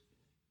Ramblers.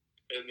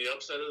 And the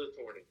upset of the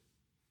tourney.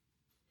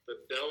 The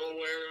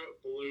Delaware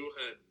Blue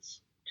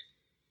Hens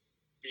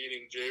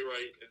beating Jay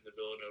Wright and the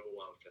Villanova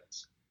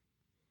Wildcats.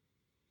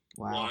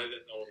 Wow. Why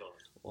the hell not?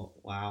 Well,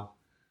 wow.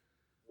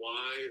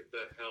 Why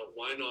the hell?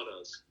 Why not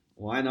us?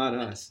 Why not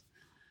us?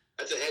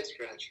 That's a head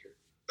scratcher.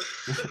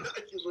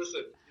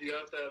 Listen, you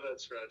have to have head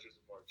scratchers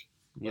in March.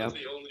 Yep. That's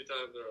the only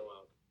time they're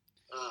allowed.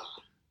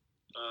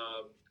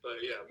 But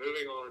yeah,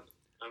 moving on.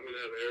 I'm going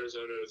to have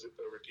Arizona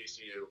over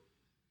TCU,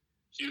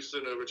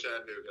 Houston over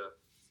Chattanooga,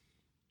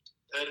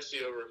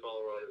 Tennessee over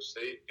Colorado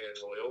State, and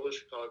Loyola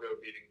Chicago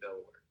beating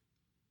Delaware.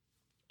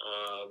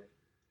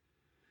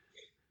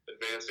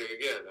 Advancing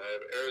again, I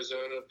have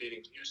Arizona beating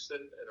Houston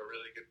in a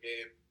really good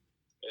game,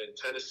 and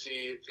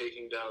Tennessee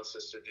taking down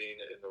Sister Jean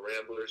and the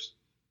Ramblers.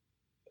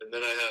 And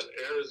then I have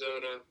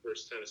Arizona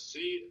versus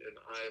Tennessee, and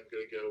I am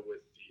going to go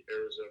with the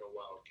Arizona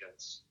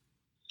Wildcats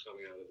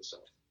coming out of the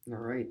South.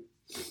 All right.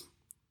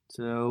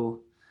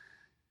 So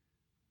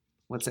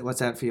what's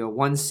that for you? A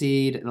 1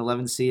 seed, an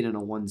 11 seed, and a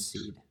 1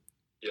 seed.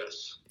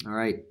 Yes. All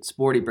right.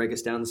 Sporty, break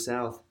us down the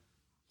South.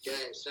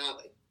 Okay,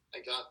 South. I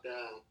got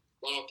the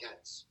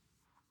Wildcats.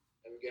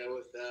 I'm going to go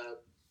with,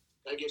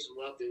 I give some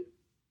love to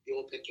the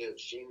old pitcher,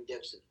 Shane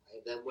Gibson. I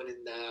have them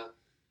winning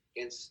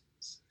against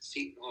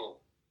Seton Hall.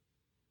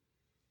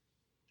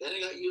 Then I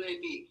got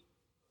UAB.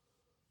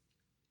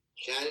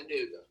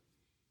 Chattanooga.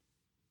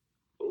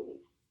 Oh.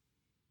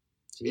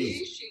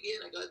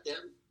 Michigan, I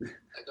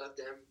got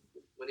them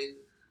winning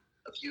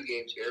a few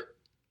games here.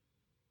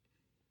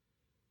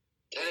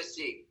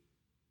 Tennessee.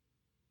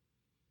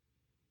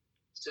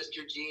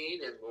 Sister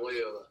Jean and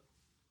Loyola.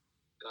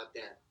 Got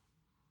them.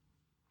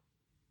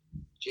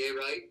 Jay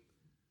Wright.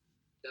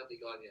 Definitely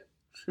got him.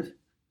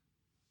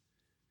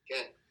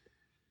 Okay.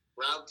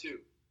 Round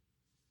 2.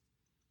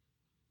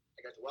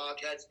 I got the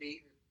Wildcats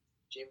beating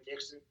Jim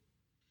Dixon.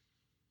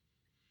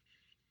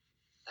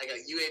 I got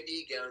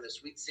UAB going to the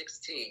Sweet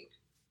 16.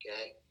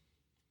 Okay.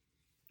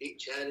 Beat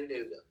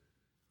Chattanooga.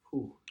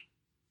 Ooh.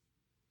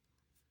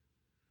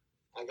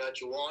 I got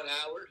Juwan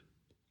Howard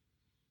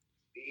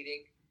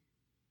beating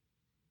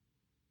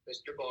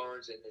Mr.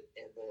 Barnes and the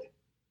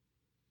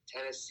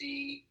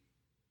Tennessee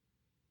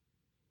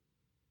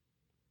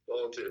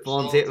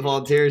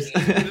Volunteers.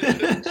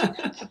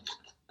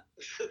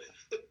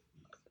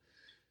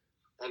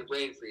 Had a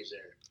brain freeze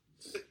there.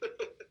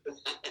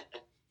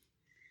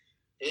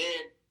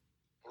 And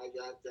I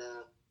got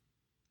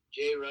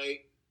Jay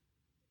Wright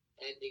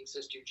ending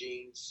Sister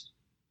Jean's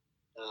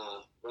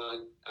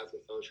run after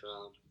the first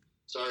round.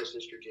 Sorry,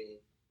 Sister Jean.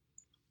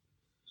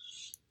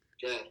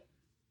 Okay.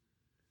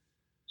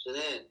 So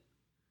then,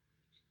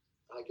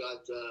 I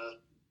got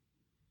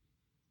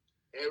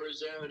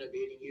Arizona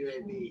beating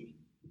UAB.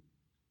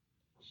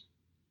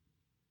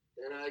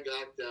 Then I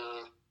got,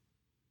 let's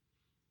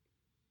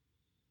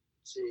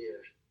see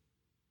here.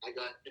 I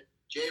got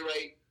Jay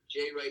Wright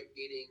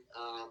beating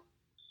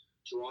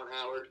Juwan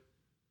Howard.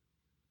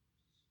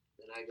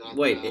 Then I got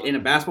Wait, in a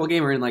basketball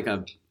game or in like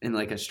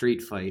a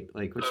street fight?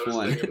 Like which I was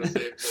one? thinking the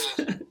same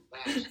thing.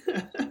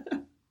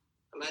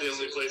 The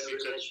only place you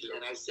could do.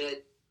 And I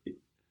said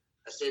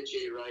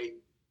Jay Wright,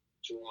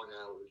 Juwan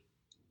Howard.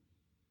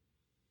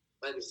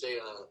 Let me say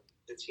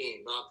the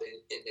team, not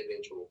the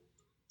individual.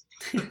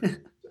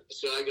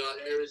 So I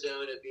got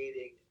Arizona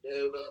beating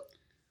Nova.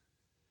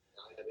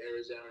 I have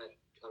Arizona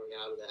coming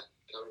out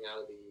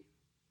of the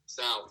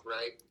South,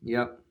 right?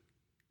 Yep.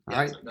 All Yeah,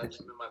 right. So that's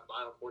my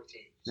final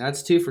 14.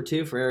 That's 2 for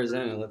 2 for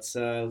Arizona. Let's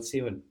see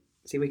if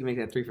we can make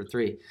that 3 for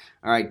 3.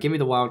 All right, give me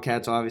the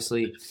Wildcats,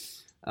 obviously.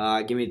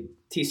 Give me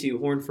TCU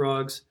Horned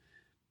Frogs.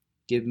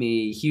 Give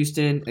me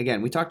Houston.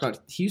 Again, we talked about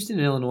Houston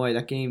and Illinois.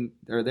 That game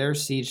or their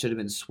seed should have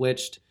been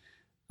switched.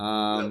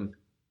 But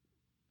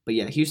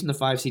yeah, Houston the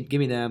 5 seed. Give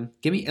me them.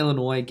 Give me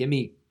Illinois. Give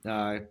me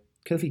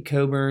Kofi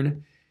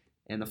Coburn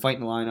and the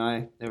Fighting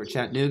Illini over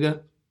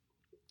Chattanooga.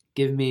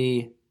 Give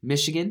me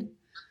Michigan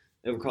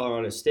over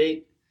Colorado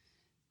State.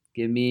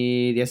 Give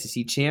me the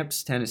SEC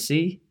champs,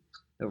 Tennessee,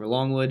 over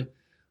Longwood.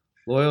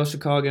 Loyola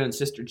Chicago and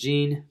Sister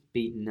Jean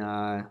beating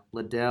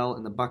Liddell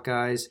and the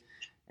Buckeyes.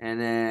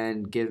 And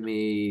then give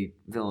me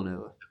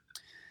Villanova.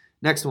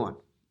 Next one.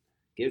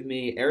 Give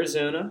me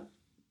Arizona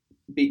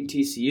beating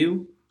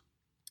TCU.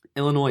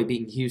 Illinois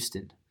beating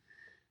Houston.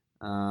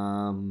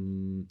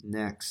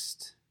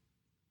 Next.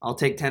 I'll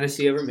take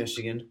Tennessee over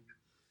Michigan.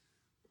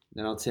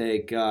 Then I'll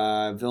take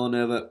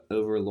Villanova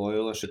over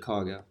Loyola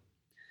Chicago.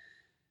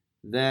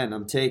 Then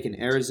I'm taking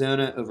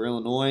Arizona over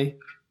Illinois.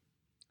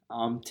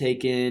 I'm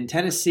taking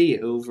Tennessee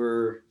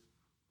over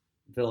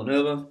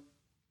Villanova.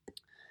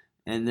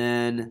 And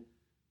then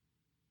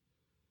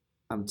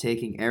I'm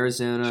taking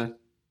Arizona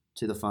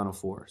to the Final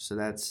Four. So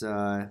that's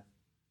a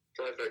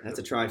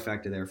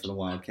trifecta there for the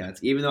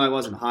Wildcats. Even though I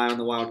wasn't high on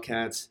the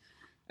Wildcats,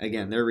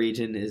 again, their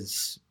region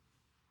is,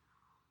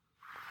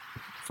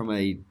 from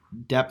a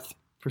depth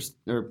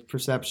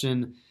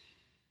perception,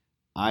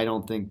 I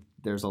don't think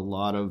there's a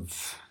lot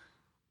of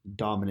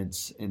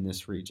dominance in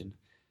this region.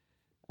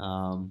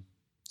 So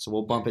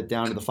we'll bump it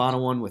down to the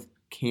final one with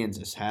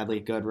Kansas. Hadley,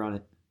 go ahead, run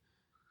it.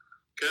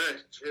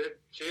 Okay,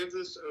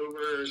 Kansas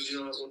over,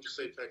 we'll just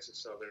say Texas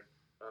Southern.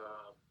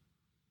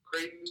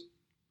 Creighton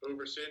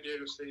over San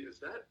Diego State. Is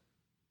that?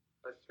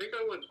 I think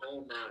I went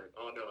all 9.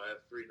 Oh, no, I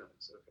have 3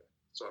 9s. Okay,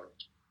 sorry.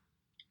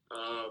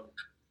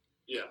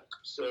 Yeah,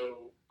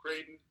 so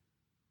Creighton,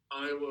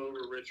 Iowa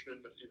over Richmond,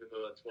 even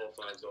though that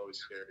 12-5 is always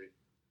scary.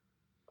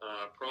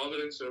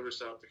 Providence over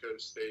South Dakota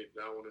State.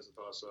 That one is a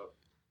toss-up.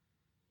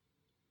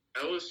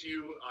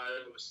 LSU,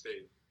 Iowa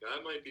State.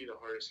 That might be the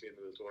hardest game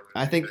of the tournament.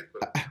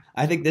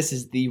 I think this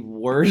is the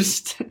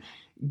worst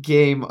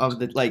game of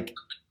the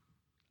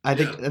I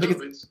think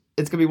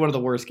it's gonna be one of the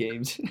worst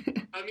games.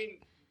 I mean,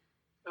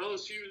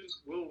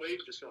 LSU's Will Wade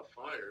just got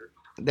fired.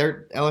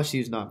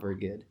 LSU's not very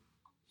good.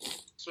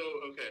 So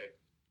okay,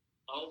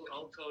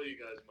 I'll tell you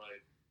guys my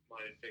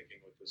thinking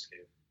with this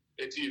game.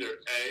 It's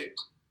either A,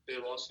 they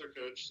lost their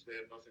coach, they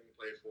have nothing to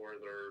play for,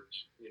 they're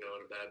in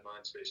a bad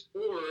mind space,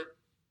 or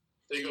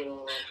they go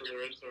all out for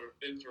their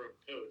interim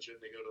coach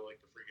and they go to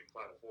the freaking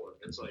Final Four.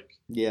 It's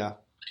yeah,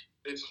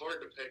 it's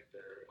hard to pick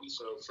there. And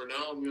so for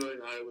now, I'm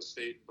going Iowa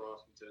State and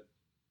Brockington.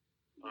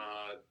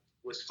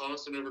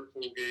 Wisconsin over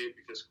Colgate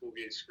because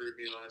Colgate screwed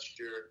me last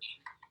year.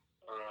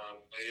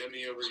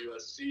 Miami over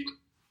USC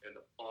and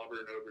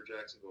Auburn over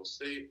Jacksonville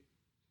State.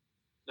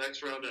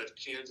 Next round, I have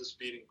Kansas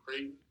beating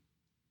Creighton,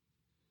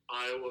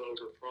 Iowa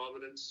over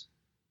Providence,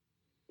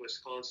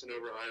 Wisconsin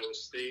over Iowa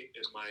State,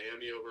 and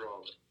Miami over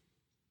Auburn.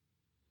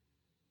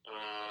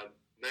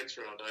 Next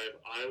round, I have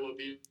Iowa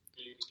beating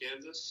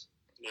Kansas,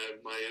 and I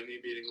have Miami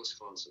beating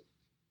Wisconsin.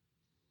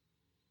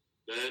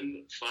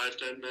 Then,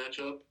 5-10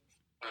 matchup,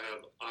 I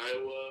have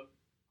Iowa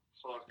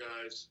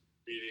Hawkeyes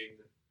beating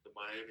the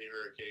Miami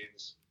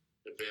Hurricanes,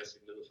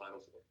 advancing to the Final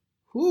Four.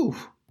 Whew.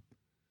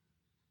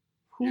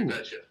 You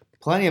betcha.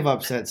 Plenty of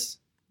upsets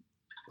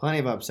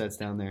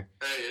down there.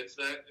 Hey, it's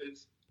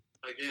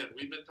again,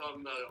 we've been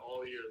talking about it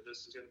all year.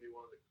 This is going to be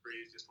one of the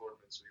craziest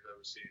tournaments we've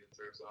ever seen in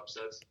terms of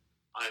upsets.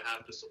 I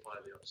have to supply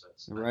the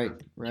upsets. Right.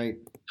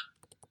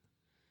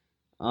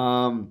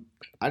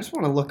 I just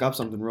want to look up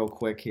something real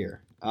quick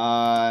here.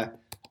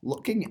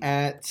 Looking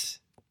at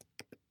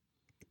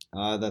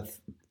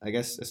I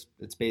guess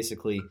it's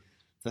basically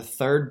the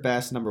third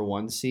best number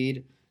 1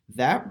 seed.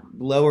 That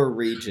lower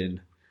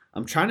region,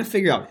 I'm trying to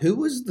figure out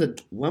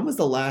when was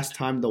the last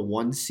time the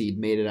 1 seed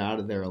made it out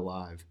of there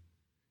alive?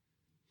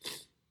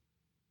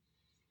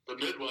 The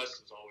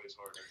Midwest is always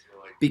hard, I feel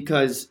like.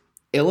 Because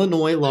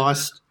Illinois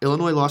lost to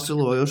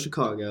Loyola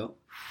Chicago.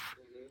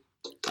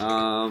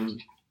 Mm-hmm.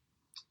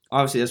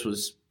 Obviously this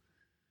was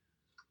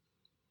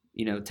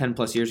 10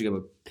 plus years ago,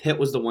 but Pitt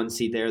was the 1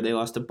 seed there. They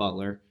lost to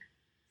Butler.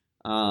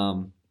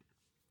 I'm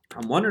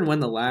wondering when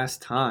the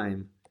last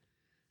time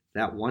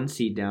that 1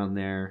 seed down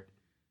there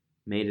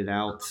made it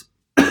out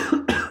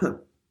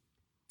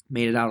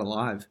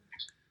alive.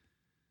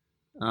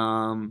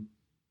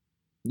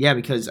 Yeah,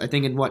 because I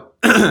think in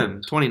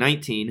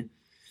 2019,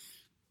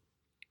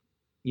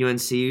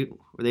 UNC,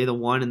 were they the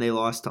 1 and they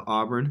lost to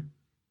Auburn?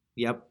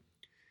 Yep.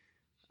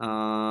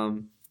 But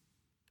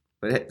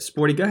hey,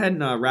 Sporty, go ahead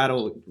and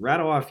rattle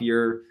off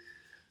your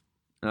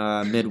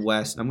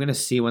Midwest. I'm gonna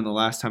see when the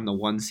last time the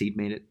 1 seed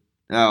made it.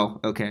 Oh,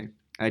 okay.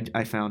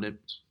 I found it.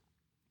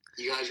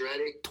 You guys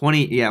ready?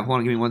 20. Yeah, hold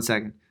on. Give me 1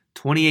 second.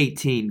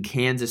 2018,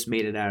 Kansas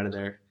made it out of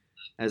there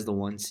as the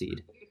 1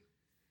 seed.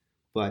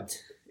 But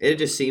it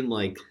just seemed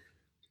like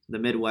the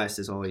Midwest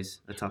is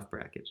always a tough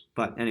bracket.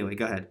 But anyway,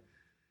 go ahead.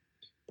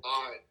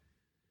 All right.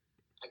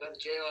 I got the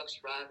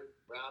Jayhawks round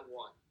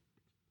 1.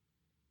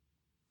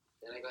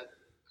 Then I got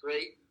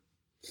Creighton.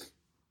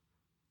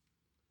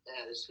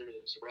 Yeah, this is going to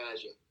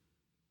surprise you.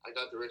 I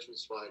got the Richmond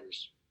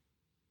Spiders.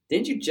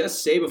 Didn't you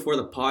just say before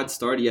the pod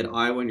started you had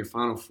Iowa in your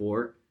Final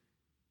Four?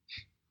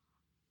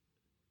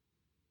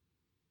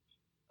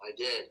 I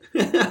did.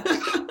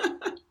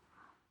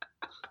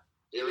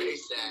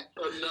 Erase that.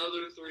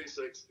 Another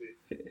 360.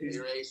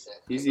 Erase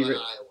that. Easy. I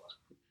got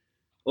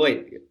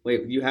Iowa.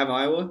 Wait, you have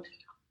Iowa?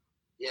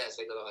 Yes,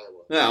 I got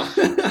Iowa. No.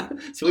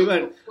 So we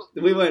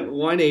went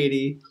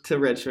 180 to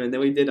Richmond, then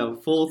we did a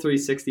full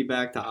 360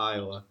 back to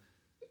Iowa.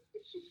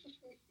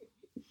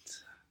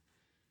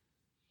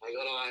 I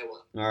got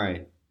Iowa. All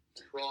right.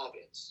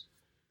 Providence.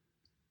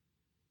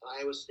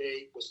 Iowa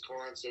State,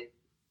 Wisconsin,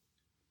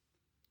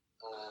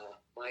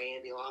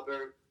 Miami,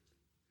 Auburn.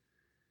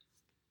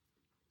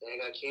 Then I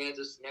got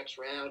Kansas next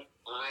round,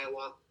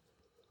 Iowa,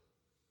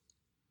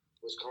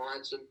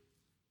 Wisconsin,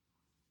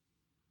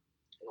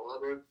 and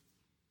Auburn.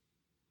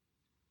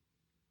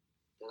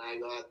 Then I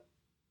got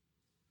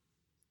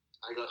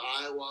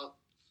Iowa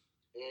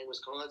and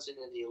Wisconsin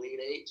in the Elite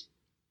Eight.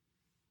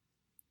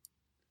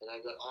 And I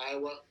got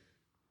Iowa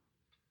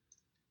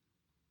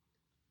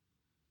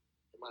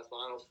in my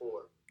Final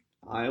Four.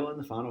 Iowa in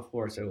the Final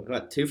Four. So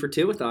what, 2 for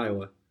 2 with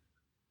Iowa?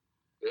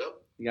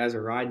 Yep. You guys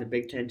are riding the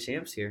Big Ten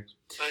champs here.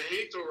 I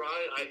hate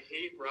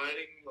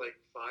riding like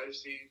 5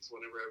 seeds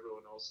whenever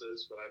everyone else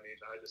is, but I mean,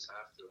 I just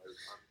have to. I'm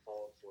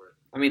falling for it.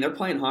 I mean, they're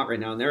playing hot right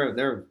now, and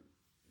they're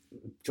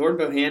Jordan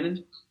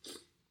Bohannon.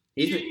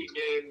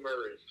 Keegan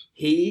Murray.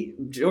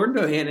 Jordan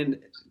Bohannon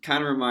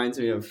kind of reminds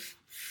me of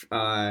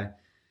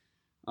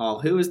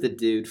who was the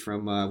dude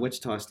from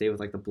Wichita State with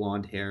like the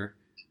blonde hair?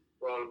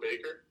 Ron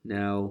Baker.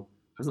 No,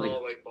 was it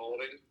like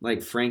balding. Like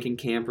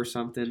Frankenkamp or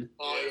something?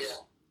 Oh,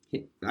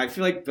 yeah. I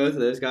feel like both of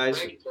those guys.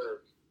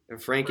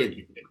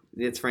 Frankenberg.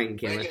 It's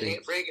Frankenkamp, I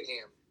think.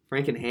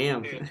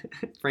 Frankenham.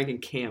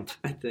 Frankenkamp,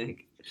 I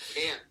think.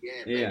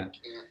 Yeah.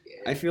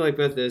 I feel like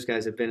both of those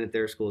guys have been at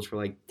their schools for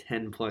like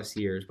 10 plus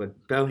years.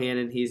 But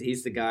Bohannon,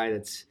 he's the guy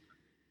that's,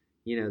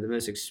 the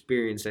most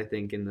experienced, I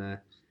think, in the,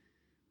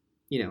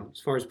 as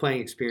far as playing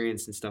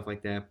experience and stuff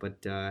like that.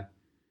 But,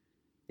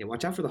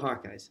 watch out for the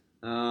Hawkeyes.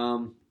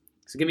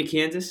 So give me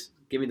Kansas.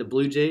 Give me the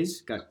Blue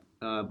Jays. Got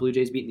Blue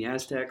Jays beating the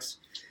Aztecs.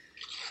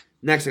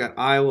 Next, I got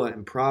Iowa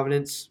and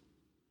Providence.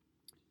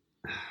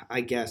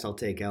 I guess I'll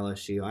take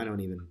LSU. I don't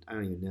even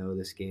know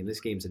this game. This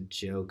game's a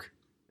joke.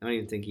 I don't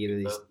even think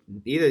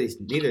neither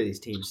of these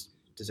teams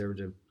deserve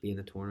to be in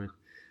the tournament.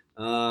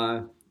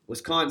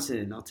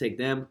 Wisconsin, I'll take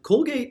them.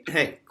 Colgate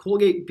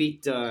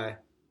beat.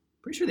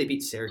 Pretty sure they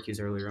beat Syracuse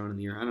earlier on in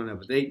the year. I don't know,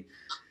 but they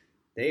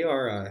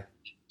are.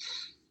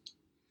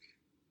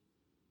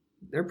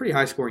 They're a pretty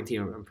high scoring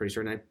team. I'm pretty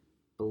sure, and I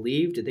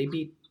believe did they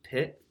beat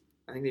Pitt?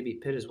 I think they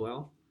beat Pitt as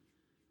well.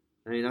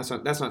 I mean that's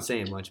not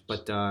saying much,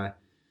 but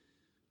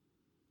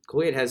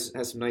Colgate has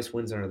some nice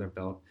wins under their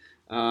belt.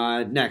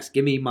 Next,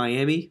 give me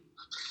Miami.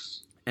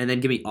 And then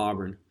give me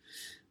Auburn.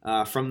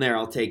 From there,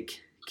 I'll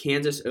take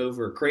Kansas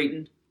over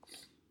Creighton.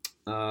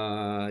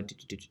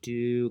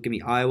 Give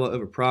me Iowa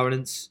over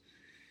Providence.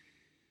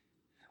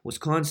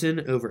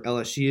 Wisconsin over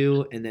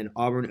LSU. And then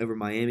Auburn over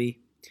Miami.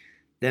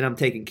 Then I'm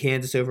taking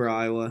Kansas over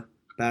Iowa.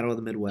 Battle of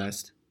the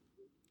Midwest.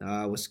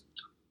 I'll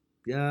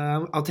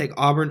take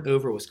Auburn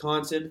over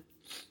Wisconsin.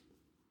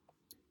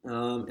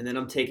 And then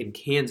I'm taking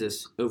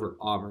Kansas over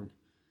Auburn.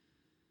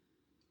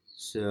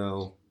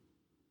 So...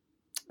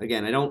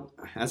 Again,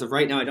 as of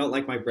right now, I don't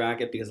like my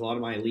bracket because a lot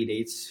of my Elite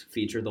Eights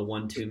feature the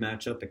 1-2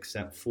 matchup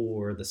except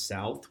for the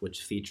South,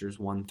 which features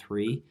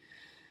 1-3.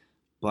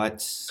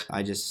 But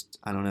I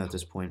don't know at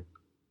this point.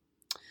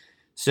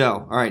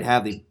 So, all right,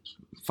 have the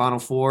Final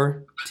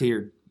Four to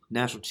your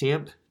national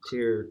champ,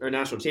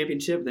 national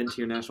championship, then to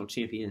your national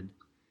champion.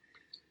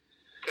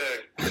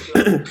 Okay. So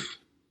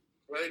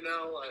right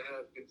now, I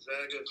have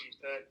Gonzaga v.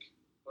 Tech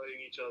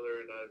playing each other,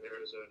 and I have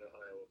Arizona,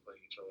 Iowa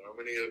playing each other. I'm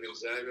going to go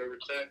Gonzaga over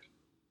Tech.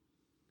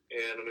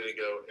 And I'm going to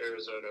go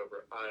Arizona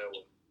over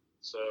Iowa.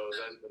 So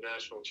then the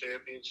national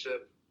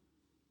championship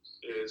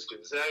is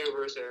Gonzaga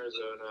versus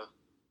Arizona.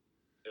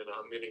 And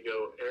I'm going to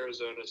go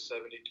Arizona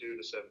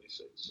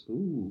 72-76.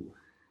 Ooh.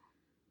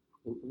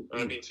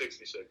 I mean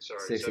 66. Sorry,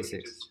 66.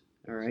 72.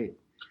 All right.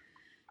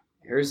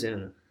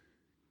 Arizona.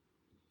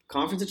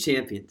 Conference of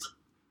Champions.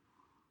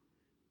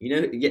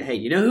 Hey,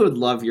 you know who would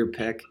love your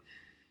pick?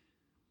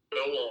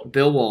 Bill Walton.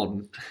 Bill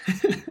Walton.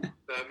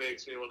 That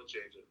makes me want to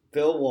change it.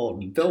 Bill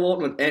Walton. Bill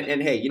Walton.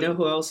 And hey, you know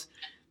who else?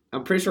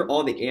 I'm pretty sure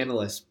all the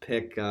analysts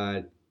picked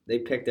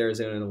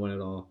Arizona to win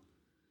it all.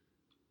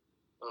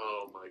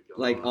 Oh my god.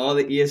 Like all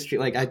the ESPN,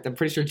 like I'm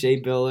pretty sure Jay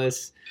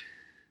Billis,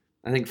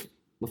 I think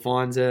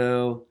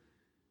LaFonso.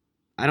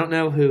 I don't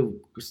know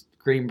who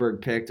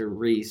Greenberg picked or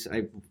Reese.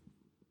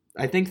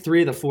 I think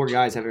 3 of the 4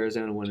 guys have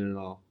Arizona winning it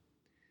all.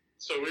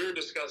 So we were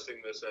discussing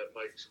this at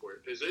Mike's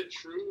Court. Is it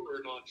true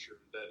or not true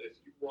that if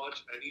you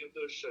watch any of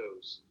those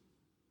shows,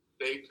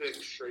 they pick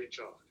straight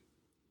chalk?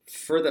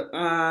 For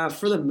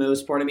the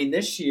most part, I mean,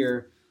 this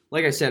year,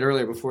 like I said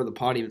earlier before the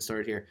pod even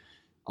started here,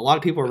 a lot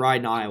of people are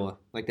riding Iowa.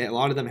 Like a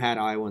lot of them had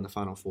Iowa in the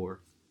Final Four.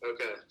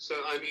 Okay, so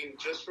I mean,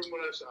 just from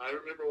what I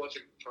remember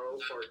watching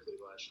Charles Barkley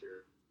last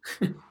year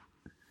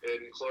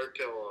and Clark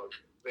Kellogg.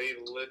 They'd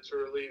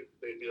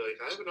be like,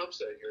 I have an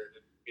upset here, and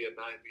it'd be a 9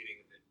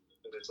 meeting,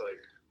 and it's like.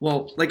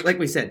 Well, like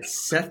we said,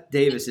 Seth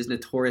Davis is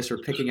notorious for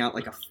picking out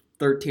like a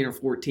 13 or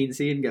 14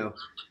 seed and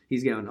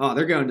he's going, oh,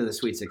 they're going to the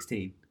Sweet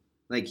 16.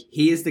 Like,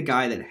 he is the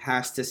guy that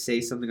has to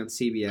say something on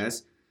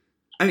CBS.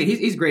 I mean,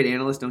 he's a great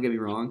analyst, don't get me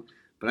wrong,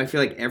 but I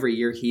feel like every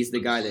year he's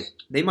the guy that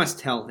they must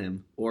tell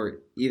him, or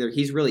either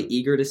he's really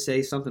eager to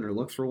say something or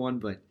look for one,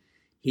 but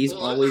he's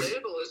always. As an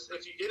analyst,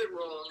 if you get it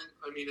wrong,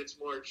 I mean, it's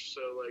March,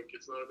 so, like,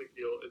 it's not a big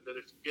deal. And then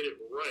if you get it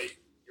right,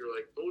 you're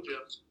like, told you.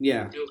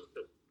 Yeah,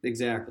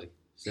 exactly.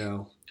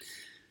 So,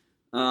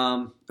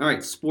 all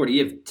right, sporty.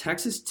 You have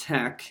Texas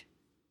Tech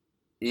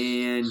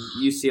and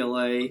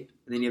UCLA,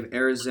 and then you have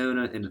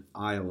Arizona and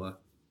Iowa.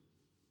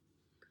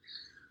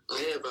 I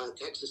have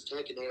Texas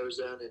Tech and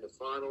Arizona in the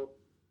final.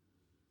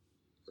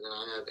 And then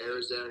I have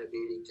Arizona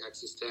beating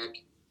Texas Tech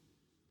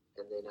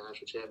in the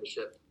national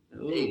championship,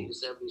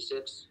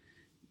 80-76.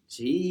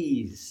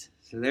 Jeez.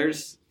 So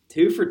there's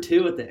 2 for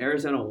 2 with the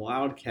Arizona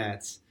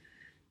Wildcats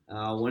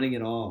winning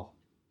it all.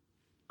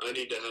 I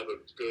need to have a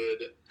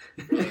good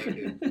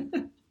bracket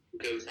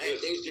because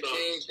things to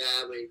change,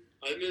 Hadley.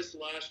 I missed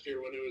last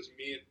year when it was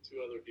me and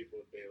 2 other people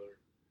at Baylor.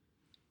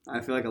 I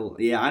feel like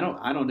I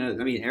don't know.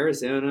 I mean,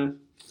 Arizona.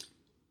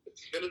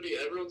 It's gonna be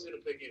everyone's gonna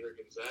pick either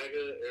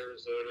Gonzaga,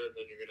 Arizona, and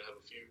then you're gonna have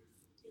a few,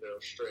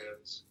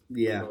 strands.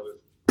 Yeah.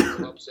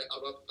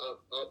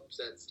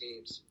 Upset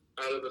teams.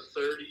 Out of the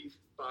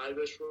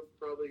 35-ish we're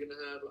probably gonna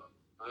have,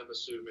 I'm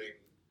assuming.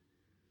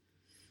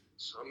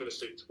 I'm gonna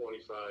say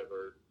 25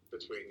 or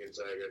between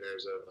Gonzaga and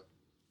Arizona,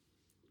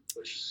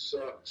 which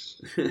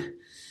sucks.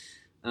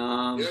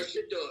 Yes,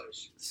 it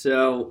does.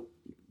 So.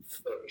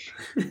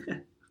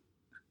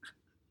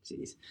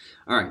 Jeez.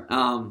 All right.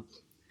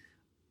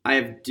 I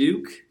have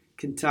Duke,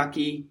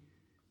 Kentucky,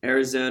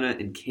 Arizona,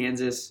 and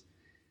Kansas.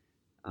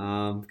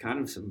 Kind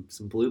of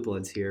some blue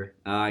bloods here.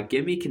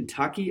 Give me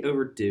Kentucky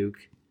over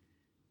Duke,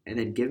 and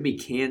then give me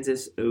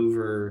Kansas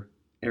over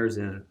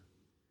Arizona.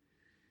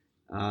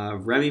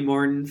 Remy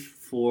Martin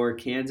for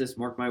Kansas,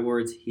 mark my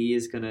words, he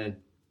is going to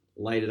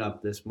light it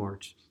up this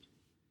March.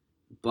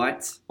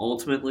 But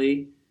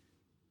ultimately,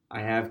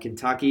 I have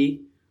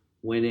Kentucky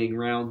winning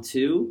round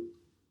 2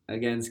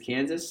 against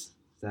Kansas.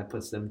 That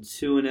puts them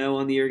 2-0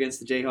 on the year against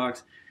the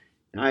Jayhawks.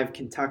 And I have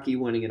Kentucky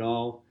winning it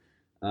all.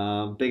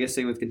 Biggest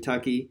thing with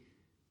Kentucky,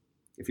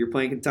 if you're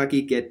playing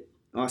Kentucky, get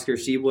Oscar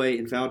Tshiebwe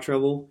in foul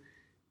trouble,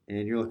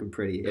 and you're looking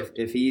pretty.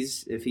 If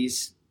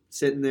he's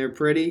sitting there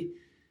pretty,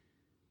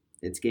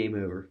 it's game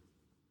over.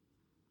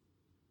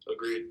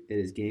 Agreed. It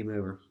is game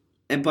over.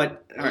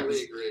 But all right,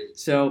 Agree.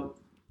 So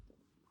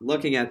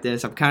looking at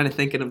this, I'm kind of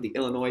thinking of the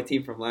Illinois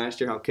team from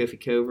last year, how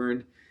Kofi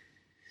Coburn,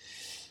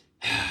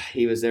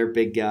 he was their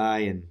big guy,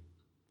 and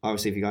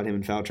obviously if you got him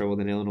in foul trouble,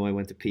 then Illinois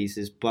went to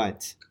pieces.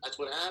 But that's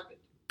what happened.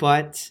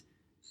 But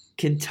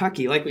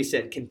Kentucky, like we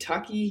said,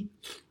 Kentucky,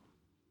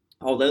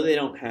 although they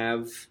don't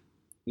have,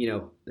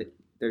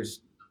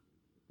 there's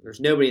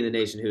nobody in the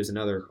nation who's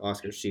another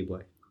Oscar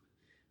Tshiebwe,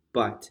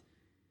 but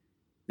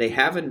they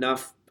have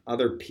enough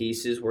other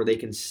pieces where they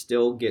can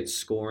still get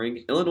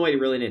scoring. Illinois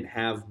really didn't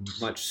have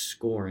much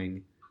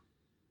scoring.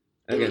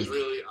 It was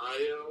really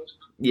Io.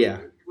 Yeah.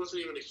 He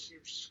wasn't even a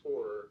huge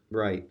scorer.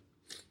 Right.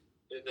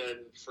 And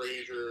then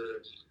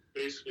Frazier,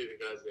 basically the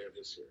guys they have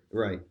this year.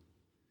 Right.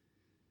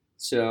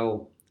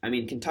 So, I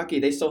mean, Kentucky,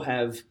 they still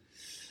have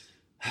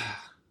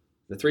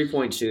the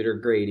three-point shooter,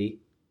 Grady.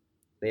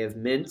 They have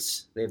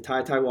Mintz. They have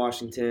Ty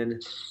Washington.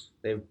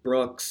 They have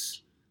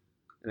Brooks.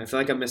 And I feel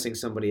like I'm missing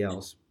somebody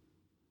else.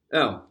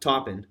 Oh,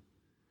 Toppin.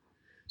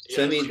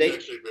 So, Yeah, I mean,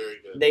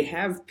 they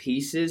have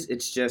pieces.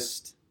 It's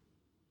just,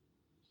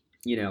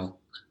 the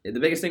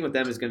biggest thing with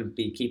them is going to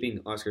be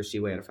keeping Oscar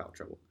Tshiebwe out of foul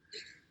trouble.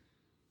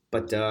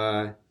 But,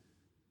 all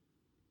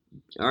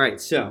right,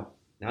 so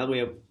now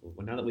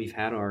that we've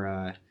had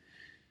our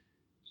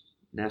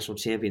national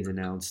champions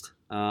announced,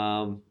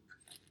 I'm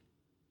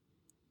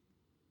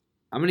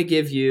going to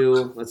give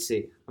you, let's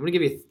see,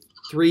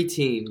 3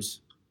 teams.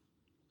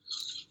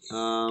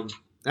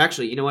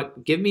 Actually, you know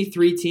what? Give me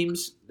 3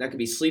 teams that could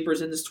be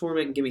sleepers in this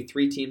tournament, and give me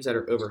 3 teams that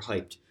are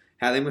overhyped.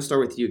 Hadley, I'm going to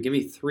start with you. Give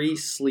me 3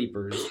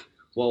 sleepers.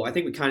 Well, I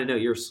think we kind of know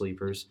your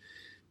sleepers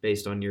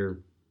based on your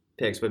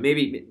picks, but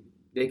maybe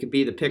they could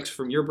be the picks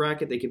from your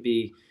bracket. They could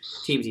be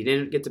teams you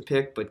didn't get to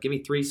pick, but give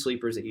me 3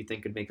 sleepers that you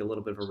think could make a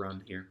little bit of a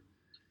run here.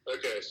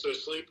 Okay, so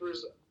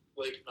sleepers,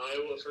 like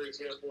Iowa, for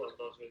example, I'm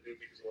not going to do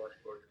because a lot of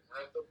people are going to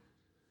have them.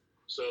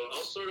 So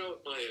I'll start out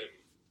with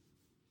Miami.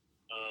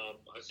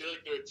 I feel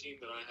like they're a team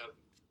that I have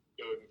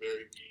going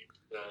very deep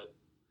that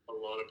a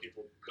lot of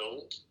people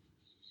don't.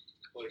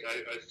 Like,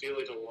 I feel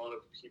like a lot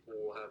of people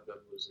will have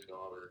them losing to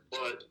Auburn.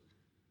 But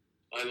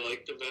I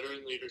like the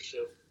veteran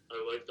leadership. I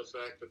like the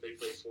fact that they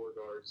play 4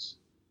 guards.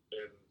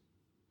 And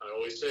I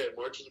always say it,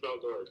 March is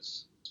about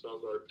guards. It's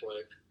about guard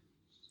play.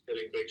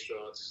 Hitting big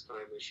shots,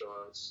 timely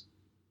shots.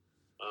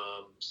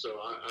 So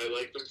I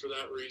like them for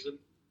that reason.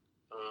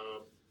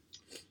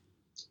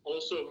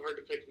 Also hard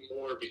to pick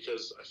more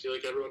because I feel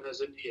like everyone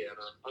has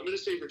Indiana. I'm going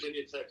to say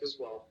Virginia Tech as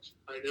well.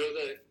 I know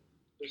that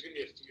there's going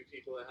to be a few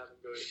people that have them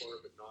going for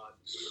it, but not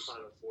in the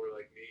Final Four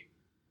like me.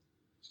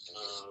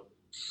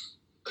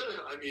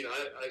 I mean,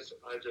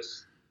 I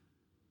just,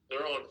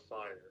 they're on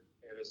fire.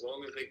 And as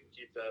long as they can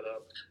keep that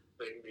up,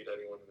 they can beat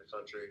anyone in the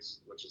country,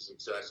 which is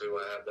exactly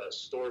why I have that.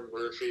 Storm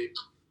Murphy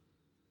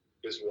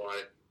is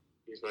why.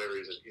 He's my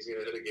reason. He's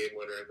going to hit a game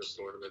winner in this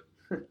tournament.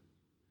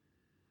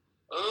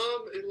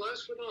 And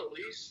last but not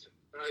least,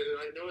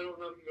 I know I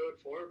don't have him going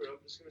for it, but I'm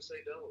just going to say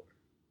Delaware.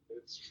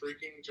 It's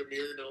freaking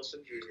Jameer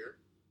Nelson Jr.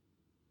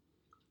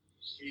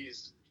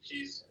 He's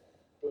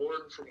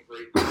born from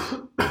greatness,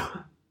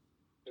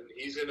 and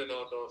he's going to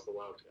knock off the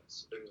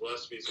Wildcats,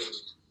 unless he's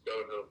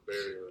going home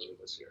very early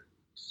this year.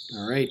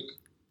 All right.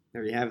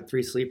 There you have it,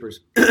 3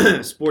 sleepers.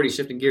 Sporty,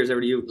 shifting gears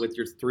over to you with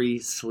your 3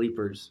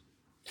 sleepers.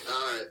 All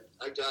right.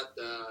 I got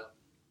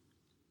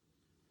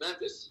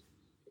Memphis.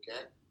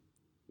 Okay.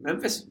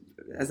 Memphis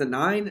as a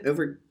 9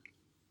 over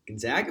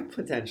Gonzaga,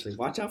 potentially.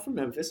 Watch out for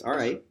Memphis. All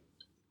right.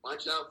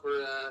 Watch out for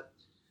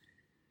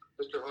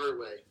Mr.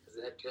 Hardaway as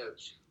the head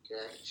coach.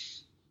 Okay.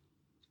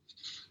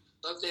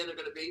 Not saying they're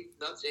going to beat.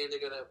 Not saying they're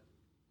going to.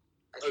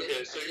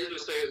 Okay, so you're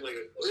just saying like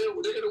they're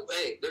going to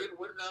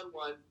win round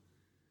 1, and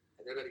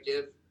they're going to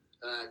give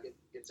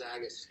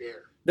Gonzaga a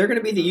scare. They're going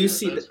to be the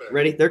UC.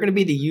 Ready? They're going to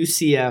be the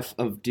UCF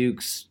of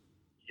Duke's.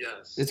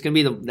 Yes. It's going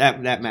to be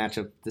that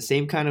matchup. The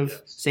same kind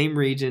of same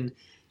region.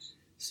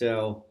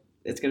 So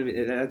it's going to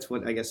be. That's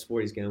what I guess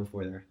Sporty's going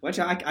for there. Watch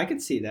out. I could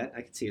see that.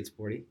 I could see it,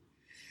 Sporty.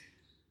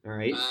 All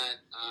right.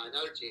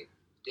 Another team,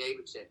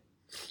 Davidson.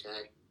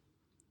 Okay.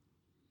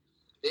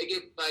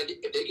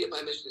 If they get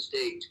by Michigan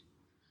State,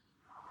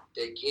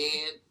 they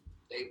can.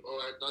 They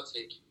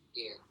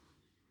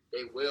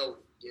will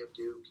give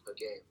Duke a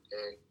game.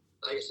 Okay.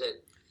 Like I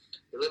said,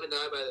 they live and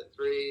die by the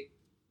 3.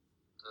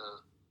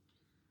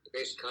 They're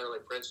basically kind of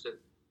like Princeton.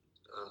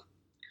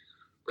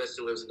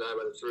 Princeton lives and dies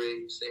by the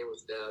 3. Same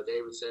with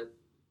Davidson.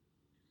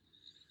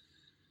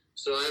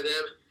 So I have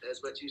them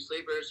as my 2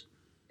 sleepers.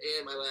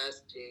 And my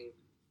last team,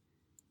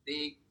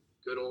 the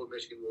good old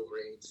Michigan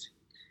Wolverines.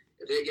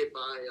 If they get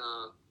by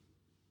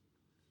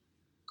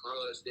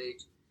Colorado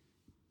State,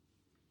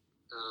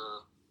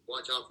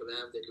 watch out for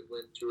them. They could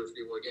win 2 or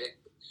 3 more games.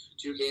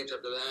 2 games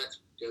after that,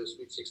 go to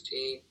Sweet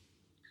 16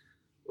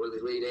 or the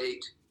Elite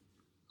 8.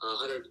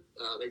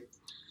 They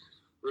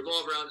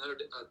revolve around Hunter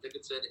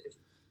Dickinson.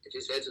 If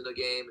his head's in the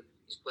game,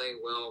 he's playing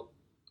well.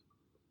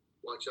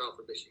 Watch out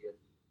for Michigan.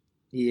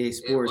 EA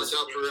Sports. And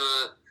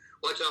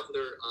watch out for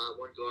their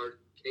one guard,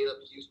 Caleb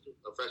Houston,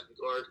 a freshman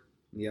guard.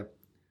 Yep.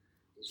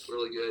 He's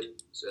really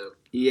good. So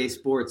EA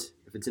Sports.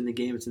 If it's in the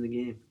game, it's in the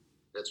game.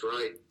 That's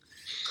right.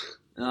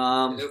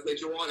 And hopefully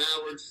Juwan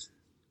Howard's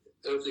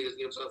hopefully doesn't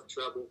get himself in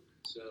trouble.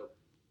 So.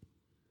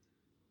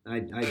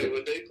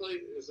 Would they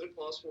play? Is it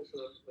possible for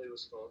them to play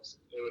Wisconsin?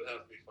 It would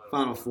have to be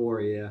Final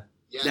Four, yeah.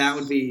 Yes.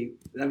 That'd be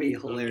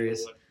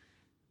hilarious.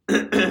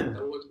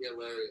 That would be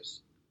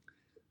hilarious.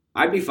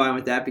 I'd be fine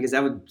with that because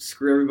that would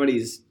screw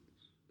everybody's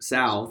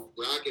South.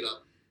 Rock it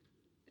up.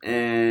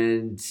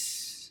 And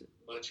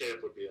my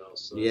champ would be out.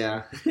 So.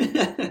 Yeah.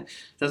 That's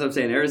what I'm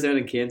saying. Arizona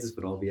and Kansas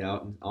would all be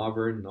out, and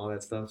Auburn and all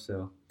that stuff.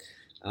 So,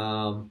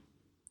 all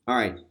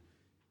right.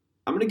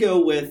 I'm gonna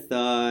go with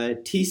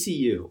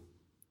TCU.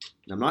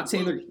 I'm not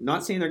saying they're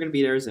going to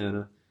beat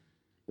Arizona,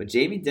 but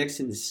Jamie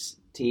Dixon's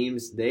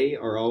teams, they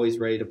are always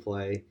ready to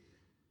play,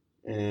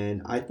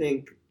 and I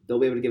think they'll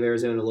be able to give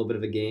Arizona a little bit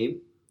of a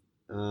game.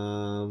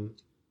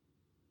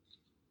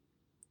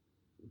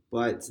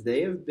 But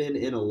they have been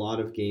in a lot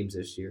of games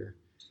this year.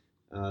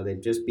 They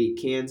just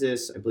beat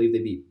Kansas. I believe they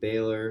beat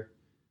Baylor,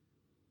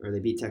 or they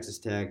beat Texas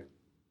Tech.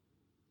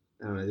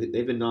 I don't know.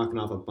 They've been knocking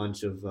off a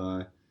bunch of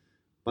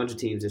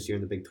teams this year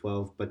in the Big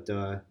 12. But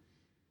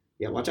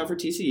yeah, watch out for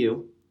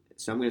TCU.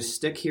 So I'm going to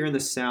stick here in the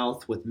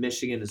South with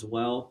Michigan as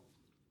well.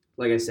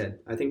 Like I said,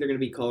 I think they're going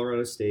to beat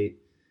Colorado State.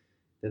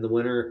 Then the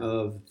winner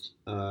of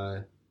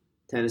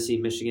Tennessee,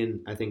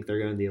 Michigan, I think they're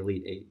going to the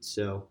Elite 8.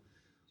 So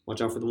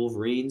watch out for the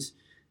Wolverines.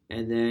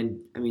 And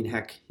then, I mean,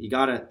 heck, you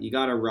gotta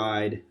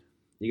ride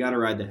the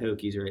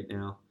Hokies right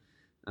now.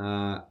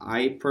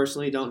 I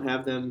personally don't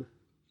have them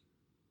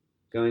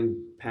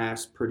going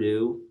past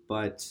Purdue,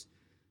 but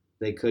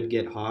they could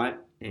get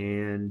hot,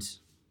 and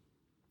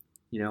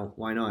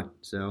why not?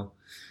 So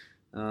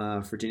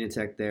Virginia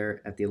Tech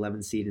there at the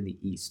 11th seed in the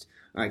East.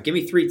 All right, give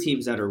me 3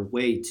 teams that are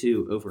way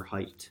too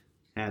overhyped.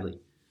 Hadley.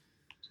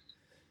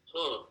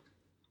 Huh.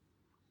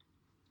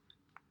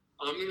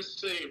 I'm gonna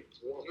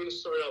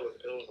start out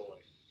with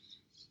Illinois.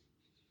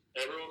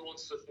 Everyone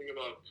wants to think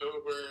about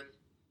Coburn.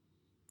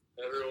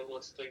 Everyone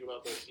wants to think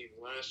about their team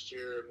last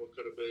year and what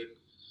could have been.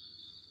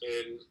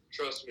 And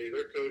trust me,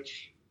 their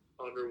coach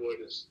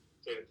Underwood is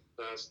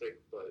fantastic,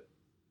 but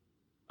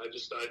I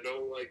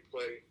don't like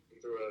playing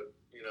through a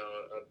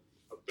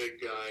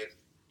big guy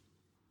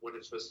when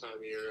it's this time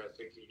of year. I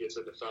think he gets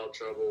into foul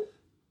trouble,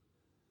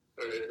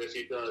 and if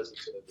he does,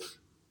 it's over.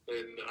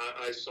 And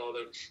I saw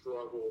them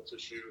struggle to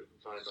shoot and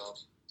find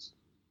off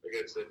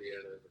against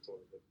Indiana in the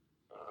tournament.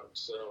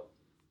 So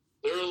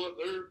I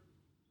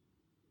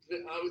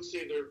would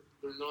say they're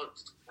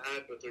not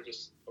bad, but they're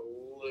just a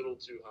little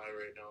too high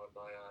right now in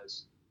my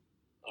eyes.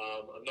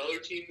 Another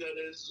team that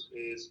is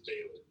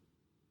Baylor.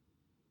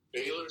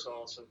 Baylor's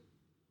awesome,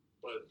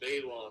 but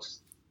they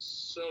lost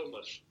so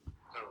much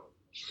talent.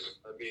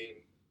 I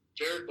mean,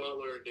 Jared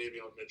Butler and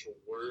Davion Mitchell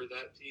were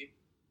that team.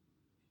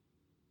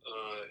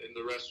 And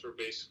the rest were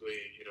basically,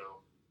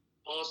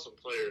 awesome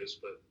players,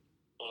 but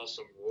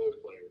awesome role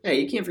players. Hey,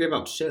 you can't forget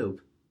about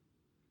Shope.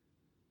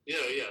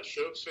 Yeah,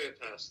 Shope's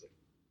fantastic.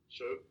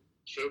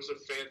 Shope's a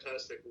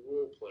fantastic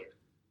role player.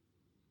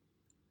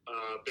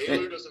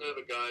 Baylor doesn't have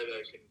a guy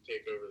that can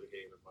take over the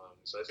game in my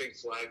eyes. I think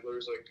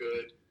Flagler's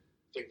good. I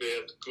think they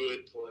have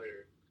good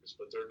players,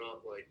 but they're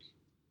not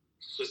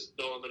just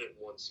dominant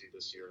 1 seed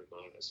this year in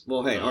my eyes.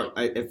 Well, hey,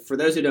 for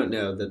those who don't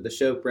know, the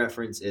Shope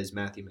reference is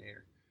Matthew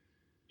Mayer.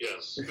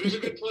 Yes, he's a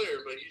good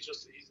player, but he's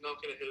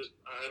not going to hit.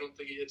 I don't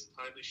think he hits a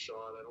timely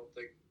shot. I don't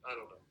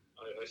know.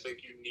 I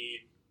think you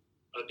need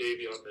a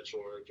Davion Mitchell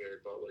or a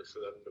Jared Butler for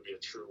them to be a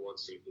true 1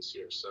 seed this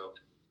year. So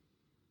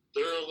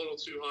they're a little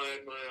too high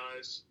in my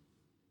eyes.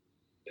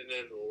 And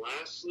then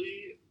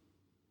lastly,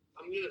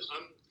 I'm gonna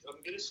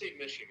say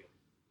Michigan,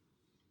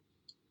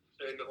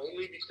 and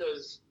only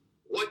because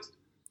what?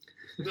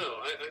 No,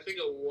 I think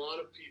a lot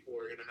of people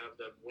are gonna have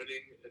them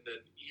winning and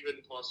then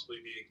even possibly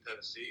beating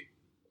Tennessee.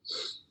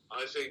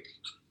 I think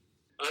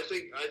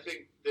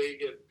they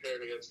get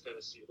paired against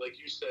Tennessee. Like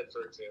you said,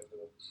 for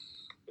example,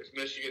 if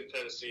Michigan,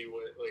 Tennessee,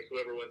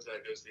 whoever wins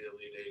that goes to the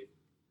Elite Eight.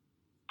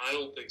 I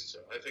don't think so.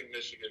 I think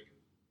Michigan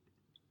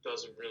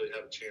doesn't really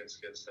have a chance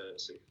against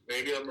Tennessee.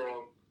 Maybe I'm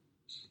wrong,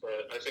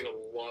 but I think a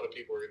lot of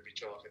people are going to be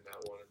chalking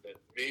that one, and then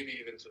maybe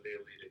even to the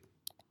Elite Eight,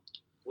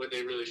 when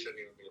they really shouldn't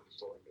even be in the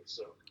tournament.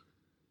 So,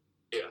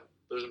 yeah,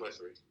 those are my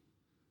 3.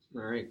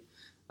 All right.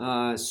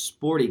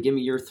 Sporty, give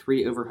me your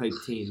 3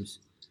 overhyped teams.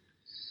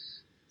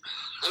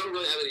 I don't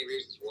really have any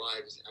reasons why.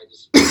 I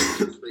just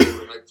 3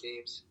 overhyped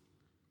teams.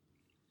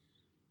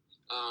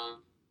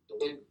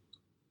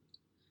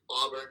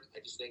 Auburn, I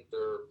just think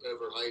they're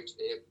overhyped.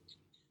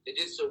 They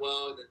did so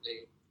well that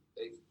they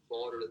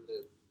faltered at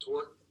the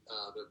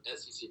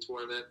SEC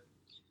tournament.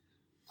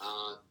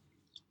 I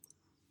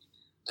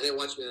didn't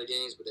watch many of their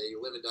games, but they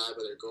live and die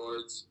by their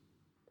guards.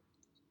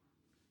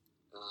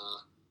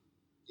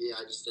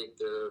 I just think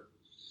they're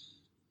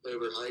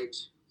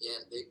overhyped.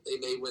 Yeah, they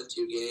may win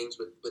 2 games,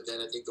 but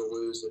then I think they'll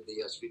lose in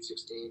the Sweet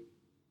 16.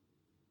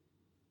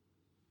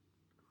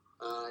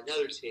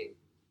 Another team,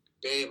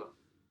 Bama.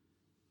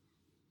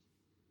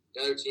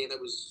 Another team that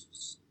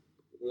was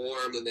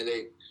warm and then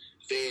they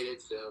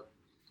faded. So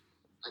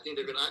I think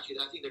they're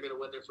gonna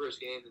win their first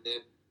game, and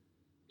then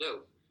I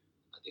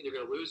think they're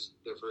gonna lose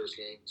their first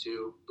game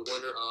to the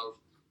winner of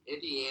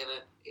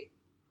Indiana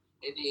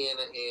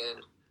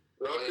and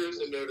Rutgers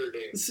and Notre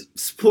Dame.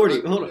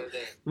 Sporty, hold on.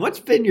 What's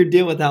been your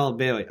deal with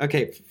Alabama?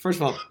 Okay, first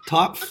of all,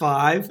 top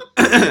 5.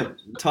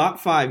 Top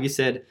 5, you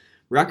said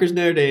Rutgers,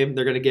 Notre Dame,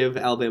 they're going to give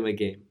Alabama a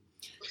game.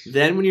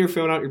 Then when you were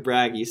filling out your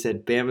brag, you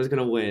said Bama's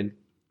going to win.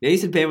 Then you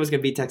said Bama's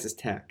going to beat Texas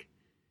Tech.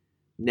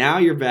 Now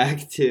you're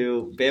back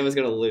to Bama's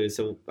going to lose.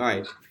 So, all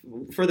right,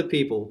 for the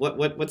people,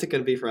 what's it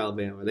going to be for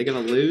Alabama? Are they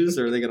going to lose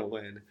or are they going to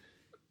win?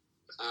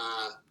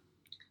 I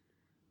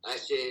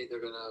say they're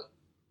going to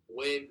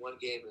win 1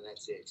 game and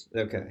that's it.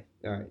 Okay.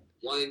 All right.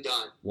 One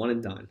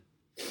and done.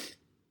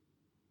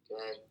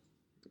 Okay.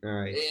 All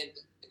right. And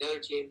another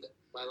team,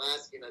 my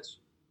last team that's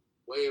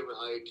way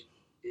overhyped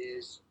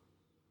is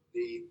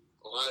the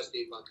Ohio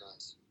State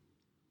Buckeyes.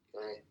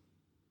 Okay.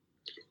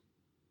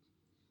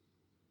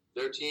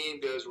 Their team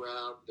goes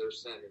around their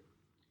center,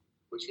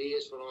 which he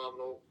is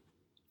phenomenal.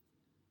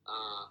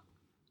 How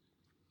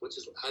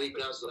do you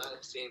pronounce the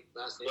last name?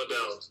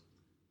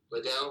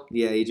 Liddell?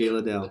 Yeah, A.J.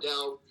 Liddell.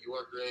 Liddell, you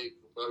are great.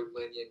 You'll probably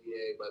play in the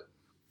NBA, but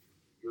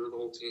you're the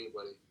whole team,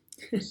 buddy.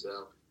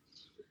 So.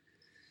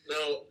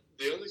 Now,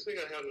 the only thing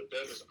I have with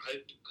them is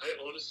I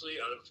honestly,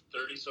 out of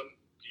 30-some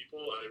people,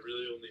 I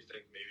really only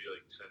think maybe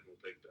 10 will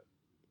pick them.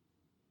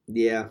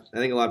 Yeah, I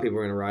think a lot of people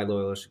are going to ride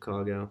Loyola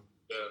Chicago.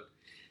 Yeah.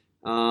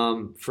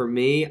 For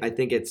me, I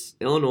think it's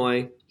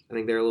Illinois. I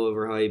think they're a little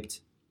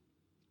overhyped.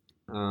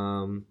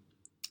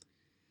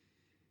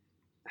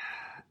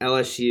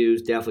 LSU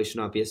definitely should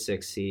not be a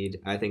 6 seed.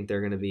 I think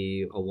they're going to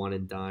be a one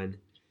and done.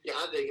 Yeah,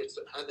 how'd they get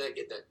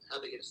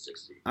a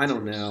 60? I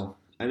don't know.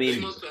 I They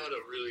mean, must have had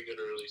a really good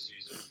early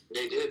season.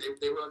 They did.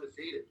 They were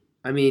undefeated.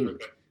 Okay,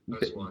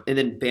 that's why. and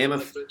then They were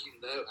Bama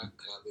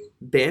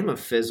 13-0. Bama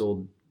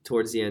fizzled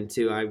towards the end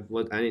too. I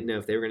didn't know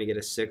if they were going to get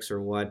a 6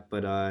 or what,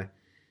 but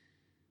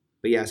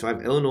yeah. So I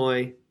have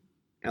Illinois,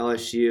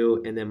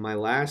 LSU, and then my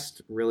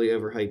last really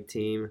overhyped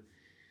team.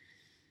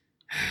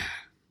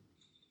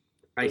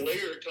 The way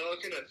you're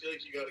talking, I feel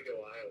like you got to go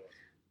Iowa.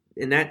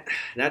 And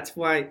that's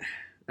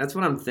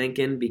what I'm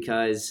thinking,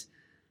 because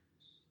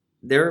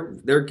they're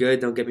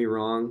good, don't get me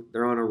wrong.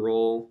 They're on a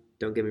roll,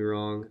 don't get me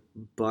wrong,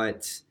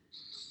 but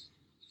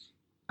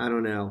I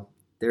don't know.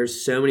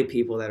 There's so many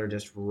people that are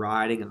just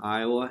riding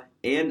Iowa,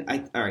 and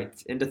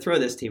and to throw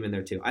this team in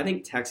there too. I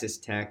think Texas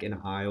Tech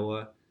and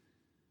Iowa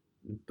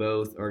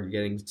both are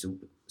getting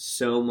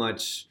so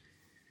much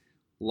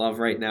love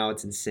right now.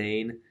 It's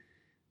insane.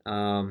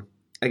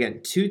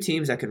 Again, two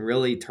teams that can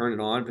really turn it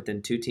on, but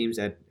then two teams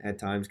that at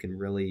times can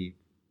really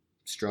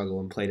struggle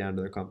and play down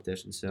to their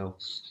competition. So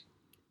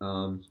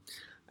I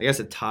guess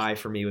a tie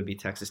for me would be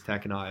Texas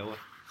Tech and Iowa.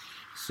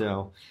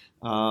 So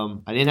I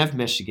didn't have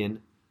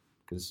Michigan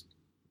because,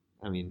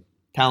 I mean,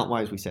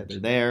 talent-wise we said they're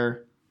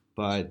there,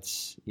 but,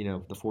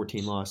 the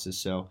 14 losses.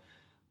 So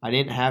I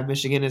didn't have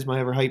Michigan as my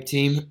overhyped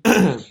team,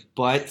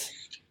 but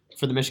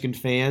for the Michigan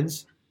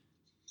fans,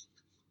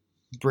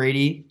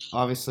 Brady,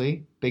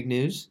 obviously, big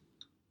news.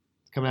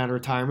 Coming out of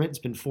retirement. It's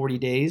been 40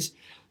 days.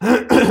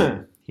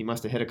 He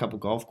must have hit a couple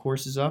golf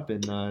courses up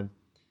and,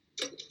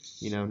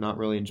 not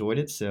really enjoyed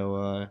it.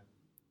 So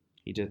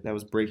that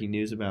was breaking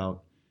news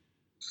about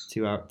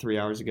 3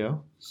 hours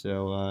ago.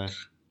 So,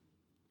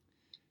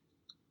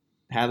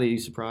 Hadley, are you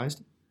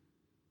surprised?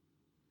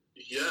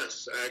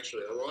 Yes,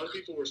 actually. A lot of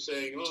people were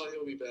saying,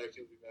 he'll be back.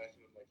 And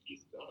I'm like,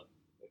 he's done.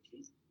 Like,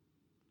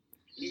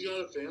 he's got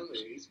a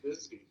family. He's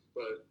busy.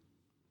 But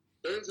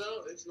turns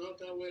out it's not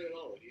that way at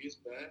all. He's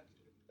back.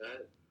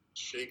 That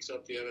shakes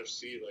up the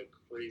NFC like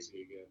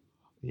crazy again.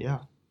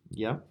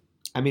 Yeah.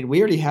 I mean, we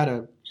already had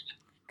a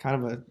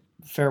kind of a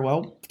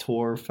farewell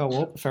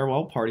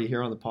party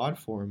here on the pod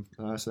for him.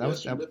 So that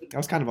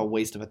was kind of a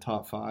waste of a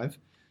top 5.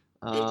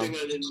 Good thing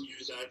I didn't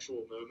use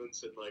actual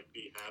moments and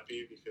be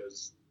happy,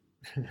 because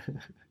I don't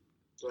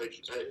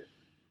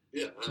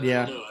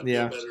know. I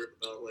feel better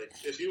about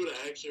if he would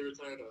have actually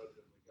retired, I would have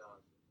been like, God.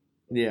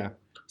 Yeah.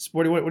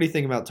 Sporty, what do you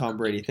think about Tom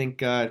Brady? Do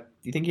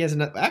you think he has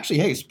enough? Actually,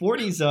 hey,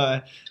 Sporty's.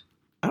 I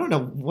don't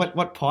know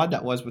what pod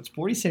that was, but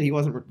Sporty said he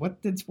wasn't.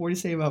 What did Sporty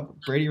say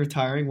about Brady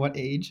retiring? What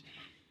age?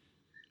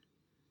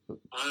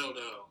 I don't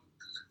know.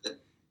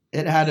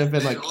 It had to have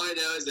been all I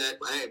know is that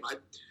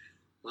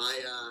my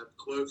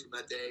quote from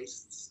that day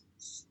is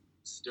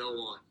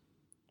still on.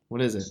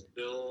 What is it?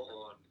 Still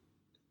on.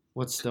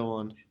 What's still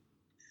on?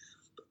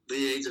 The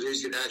age of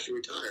who's going to actually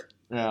retire.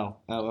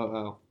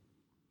 Oh.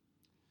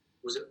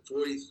 Was it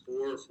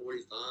 44 or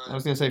 45? I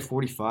was going to say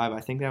 45. I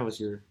think that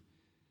was your...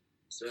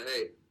 So,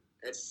 hey,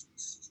 I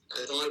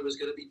thought it was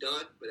going to be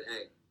done, but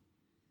hey,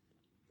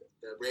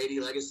 the Brady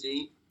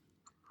legacy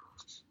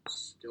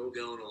still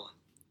going on.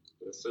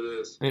 Yes, it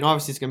is. I mean,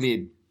 obviously it's going to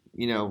be,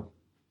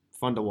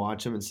 fun to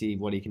watch him and see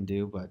what he can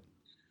do, but...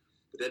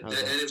 That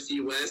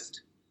NFC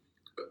West...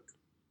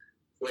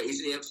 Wait,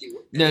 he's in the NFC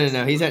West?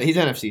 No. He's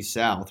NFC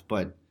South,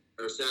 but...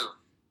 Or South.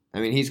 I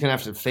mean, he's going to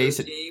have to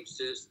face it... Teams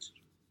just...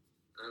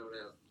 I don't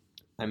know.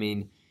 I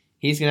mean,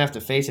 he's going to have to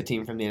face a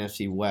team from the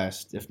NFC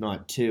West, if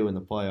not 2 in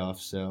the playoffs.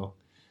 So,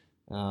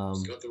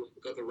 got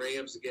the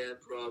Rams again,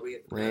 probably.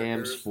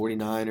 Rams, Packers,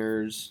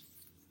 49ers.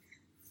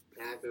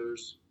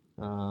 Packers.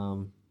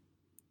 And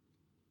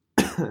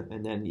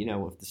then,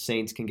 if the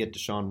Saints can get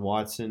Deshaun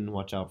Watson,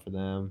 watch out for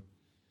them.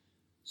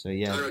 So,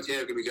 yeah. Tyrod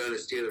Taylor could be going to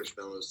Steelers,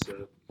 fellas.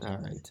 So. All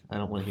right. I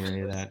don't want to hear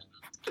any of that.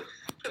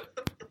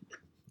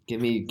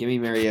 Give me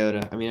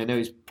Mariota. I mean, I know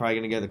he's probably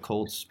going to go to the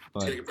Colts,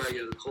 but... He could probably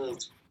go to the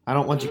Colts. I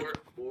don't want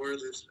Or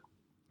there's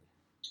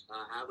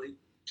Hadley.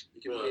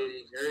 You can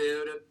be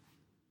Mariota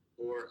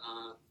or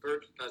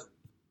Kirk Cousins.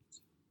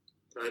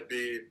 I'd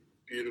be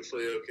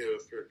beautifully okay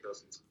with Kirk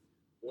Cousins.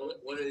 One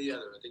or the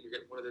other. I think you're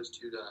getting one of those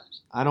two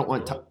guys. I don't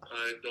want I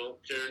don't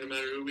care no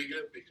matter who we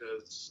get,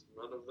 because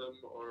none of them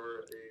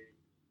are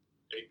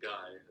a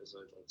guy, as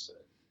I'd like to say.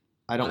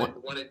 I don't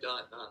want one and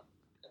done, huh?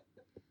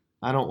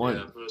 I don't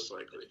want most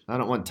likely. I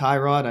don't want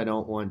Tyrod. I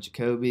don't want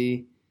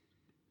Jacoby.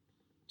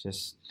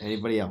 Just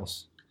anybody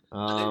else.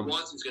 I think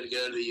Watson's going to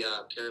go to the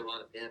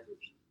Carolina Panthers.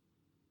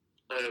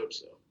 I hope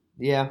so.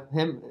 Yeah,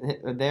 him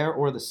there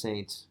or the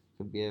Saints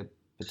could be a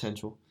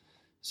potential.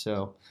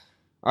 So,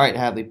 all right,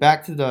 Hadley,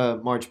 back to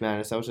the March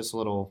Madness. That was just a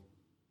little,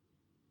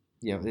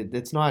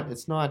 it's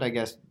not I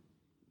guess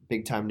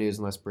big time news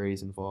unless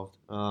Brady's involved.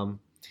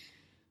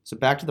 So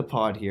back to the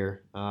pod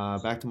here.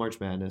 Back to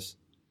March Madness.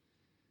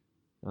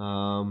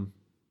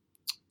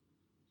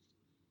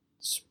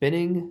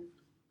 Spinning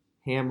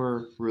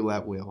hammer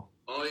roulette wheel.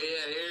 Oh yeah,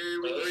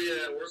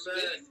 we're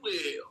back.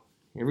 Wheel.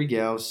 Here we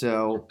go.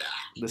 So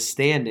the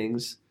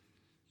standings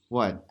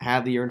what?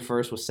 Hadley earned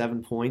first with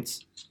 7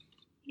 points.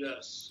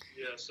 Yes.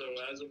 Yeah, so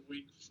as of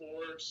week 4,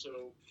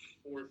 so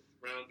 4th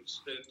round of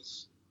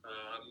spins,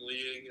 I'm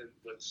leading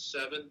with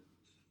 7.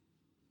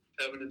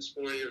 Kevin and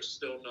Sporty are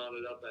still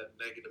knotted up at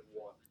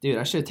 -1. Dude,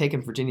 I should have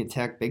taken Virginia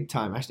Tech big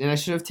time. And I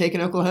should have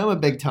taken Oklahoma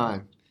big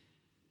time.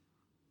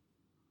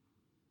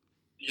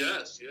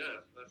 Yes, yeah.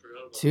 I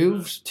forgot about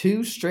that.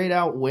 Two straight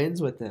out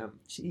wins with them.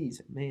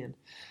 Jeez, man.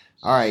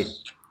 All right.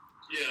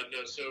 Yeah,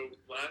 no, so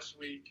last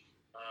week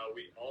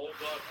we all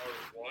got our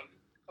 1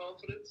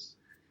 confidence,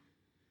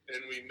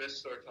 and we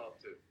missed our top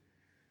 2.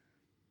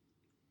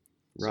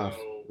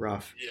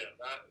 Rough. Yeah,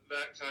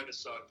 that kind of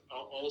sucked.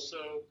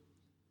 Also,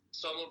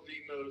 some of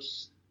the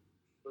most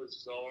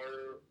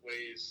bizarre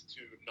ways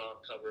to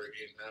not cover a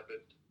game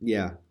happened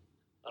Yeah.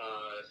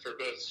 for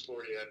both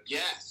Sporty and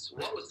Yes.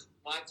 What was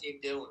my team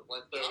doing?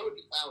 How would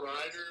you foul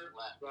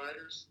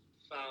Riders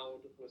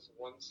fouled with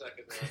 1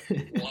 second left.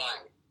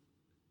 Why?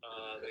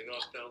 They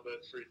knocked down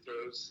both free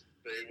throws.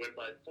 They went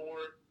by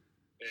 4,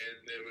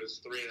 and it was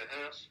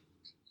 3.5.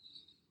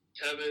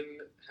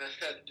 Kevin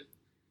had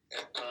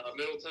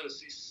Middle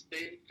Tennessee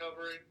State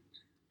covering,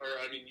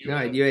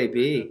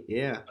 UAB,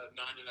 yeah. A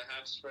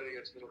 9.5 spread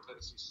against Middle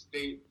Tennessee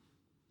State.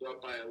 We're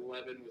up by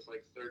 11 with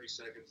like 30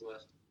 seconds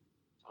left.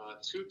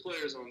 2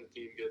 players on the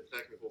team get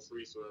technical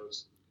free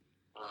throws.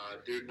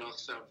 Dude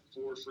knocks down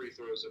 4 free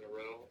throws in a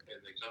row,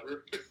 and they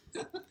cover.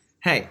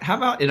 Hey, how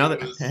about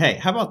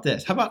how about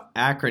this? How about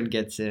Akron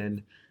gets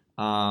in?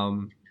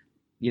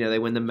 They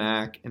win the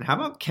MAC, and how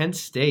about Kent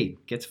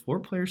State gets 4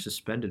 players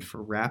suspended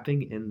for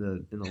rapping in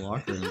the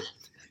locker room?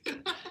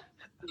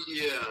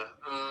 Yeah,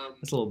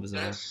 that's a little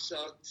bizarre. That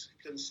sucked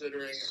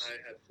considering I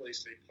had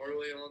placed a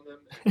parlay on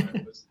them, and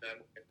I was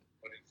then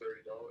winning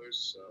 $30.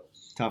 So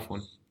tough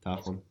one.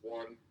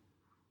 One,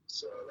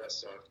 so that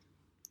sucked.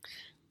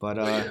 But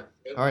yeah,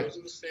 all right, those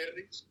are the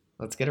standings.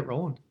 Let's get it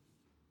rolling.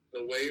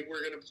 The way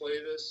we're going to play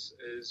this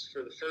is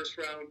for the first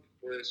round,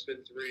 we're going to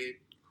spin 3.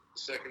 The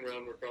second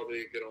round, we're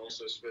probably going to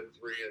also spin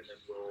 3, and then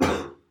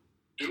we'll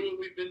do what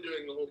we've been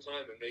doing the whole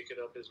time and make it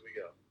up as we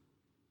go,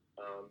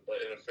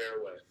 but in a fair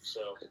way.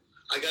 So,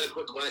 I got a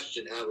quick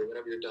question, Howie,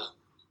 whenever you're done.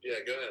 Yeah,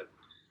 go ahead.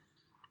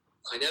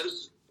 I know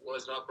this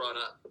was not brought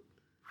up, but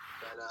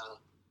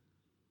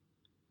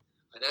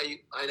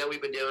I know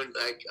we've been doing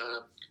like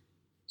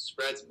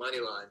spreads, money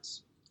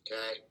lines.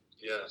 Okay.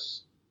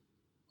 Yes.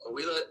 Are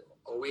we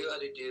allowed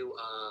to do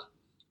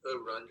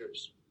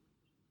over-unders?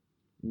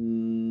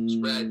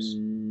 Spreads?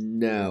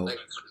 No.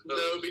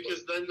 No,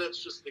 because then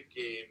that's just the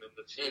game, and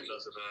the team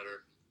doesn't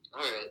matter.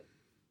 All right.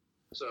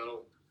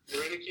 So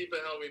we're going to keep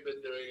it how we've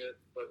been doing it,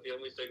 but the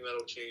only thing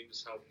that'll change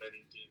is how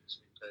many teams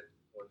we pick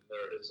when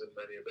there isn't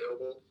many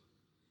available.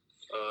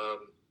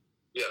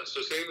 Yeah,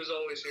 so same as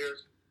always here.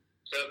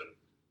 Kevin,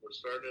 we're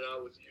starting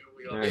out with you.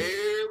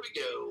 There we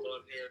go.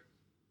 On here.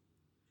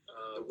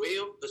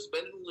 The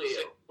spinning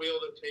wheel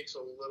that takes a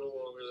little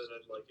longer than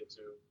I'd like it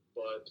to,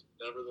 but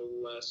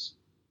nevertheless,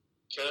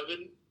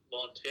 Kevin,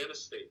 Montana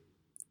State.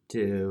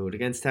 Dude,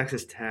 against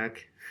Texas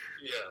Tech.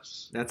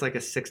 Yes. That's like a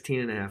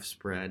 16.5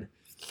 spread.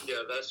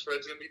 Yeah, that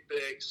spread's going to be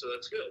big, so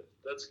that's good.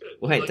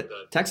 Well, hey,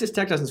 Texas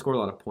Tech doesn't score a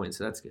lot of points,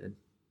 so that's good.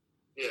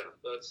 Yeah,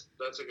 that's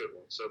a good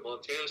one. So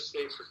Montana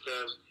State for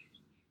Kev.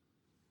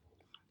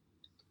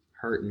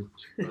 Hurting.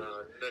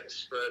 Next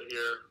spread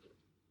here.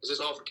 Is this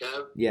all for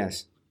Kev?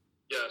 Yes.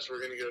 Yes, we're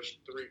going to go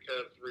 3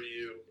 Kev, 3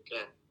 you.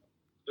 Okay.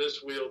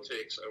 This wheel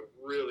takes a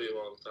really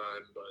long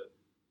time, but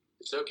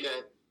it's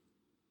okay.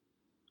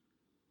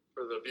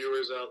 For the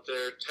viewers out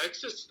there,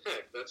 Texas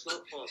Tech, that's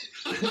not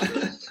possible.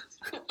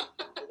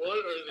 What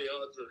are the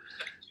odds of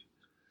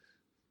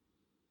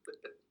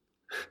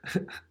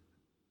that?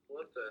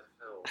 What the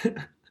hell?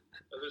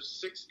 There's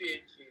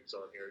 68 teams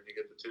on here, and you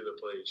get the 2 that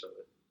play each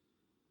other.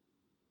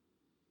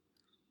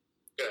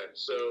 Okay,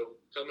 so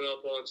coming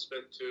up on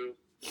spin 2,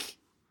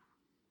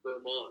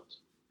 Vermont.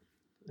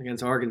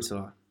 Against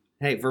Arkansas.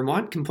 Hey,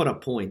 Vermont can put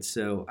up points,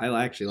 so I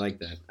actually like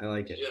that. I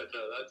like it. Yeah,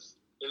 no, that's...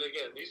 And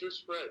again, these are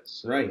spreads.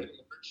 So right.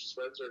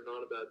 Spreads are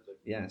not a bad thing.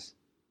 Yes.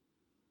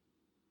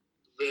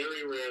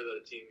 Very rare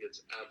that a team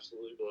gets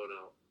absolutely blown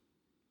out.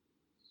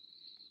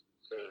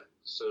 Okay,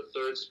 so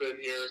third spin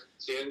here,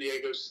 San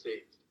Diego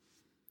State.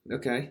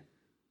 Okay.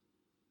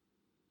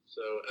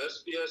 So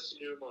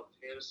SDSU,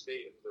 Montana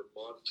State, and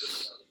Vermont.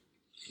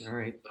 All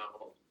right.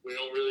 Now, we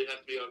don't really have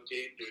to be on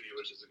game duty,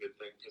 which is a good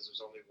thing because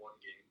there's only one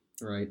game.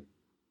 Right.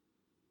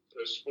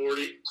 So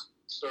Sporty,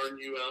 starting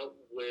you out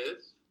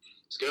with,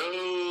 let's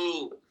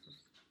go,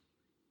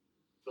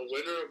 the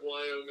winner of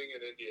Wyoming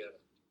and Indiana.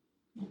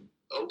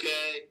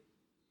 Okay.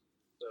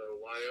 So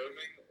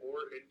Wyoming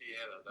or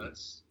Indiana,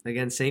 that's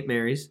against St.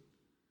 Mary's.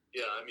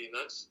 Yeah, I mean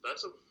that's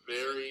a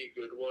very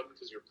good one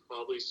because you're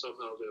probably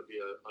somehow going to be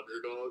an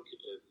underdog.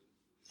 And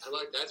I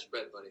like that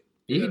spread, buddy.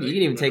 You can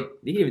even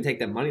take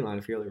that money line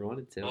if you really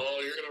wanted to. Oh,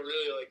 you're gonna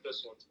really like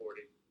this one,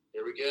 Sporty.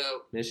 Here we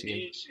go.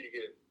 Michigan.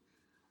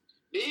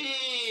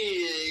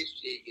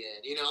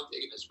 You know, I'm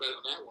taking the spread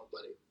on that one,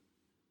 buddy.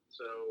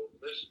 So,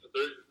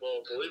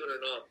 well, believe it or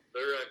not,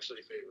 they're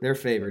actually favored. They're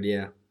favored,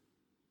 yeah.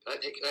 Can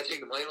I take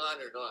the money line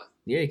or not?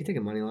 Yeah, you can take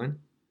a money line.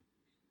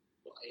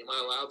 Am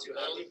I allowed to? As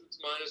long as it's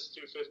minus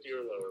 250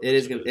 or lower. It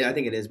is gonna. Yeah, I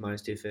think it is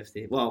minus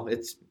 250. Well,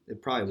 it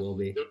probably will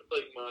be. It was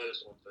like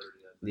minus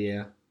 130.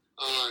 Yeah.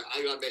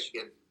 I got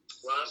Michigan.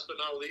 Last but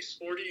not least,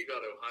 40, you got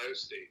Ohio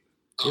State.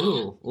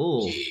 Ooh.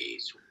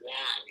 Jeez, why?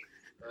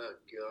 Oh,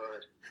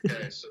 God.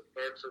 Okay, so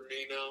third for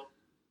me now.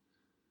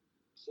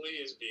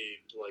 Please be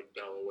like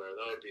Delaware.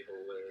 That would be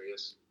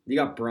hilarious. You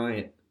got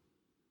Bryant.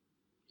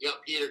 You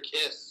got Peter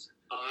Kiss.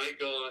 I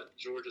got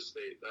Georgia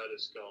State. That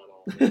is god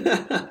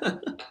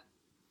awful.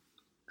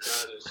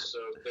 That is so.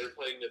 They're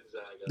playing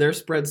Gonzaga. Their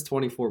spread's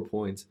 24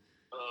 points.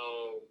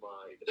 Oh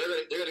my! They'll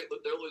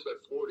lose by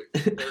 40.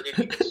 They're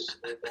gonna get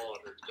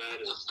slaughtered.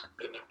 That is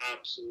an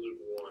absolute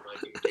one. I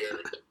can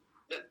guarantee.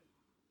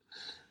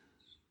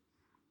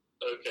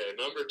 Okay,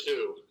 number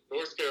 2,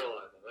 North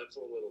Carolina. That's a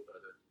little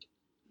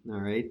better.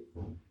 All right,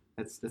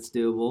 that's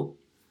doable.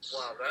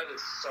 Wow, that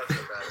is such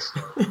a bad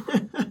start.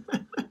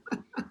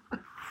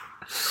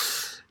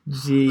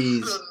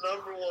 Jeez. The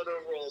number 1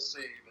 overall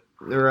seed.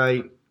 All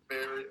right.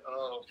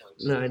 Oh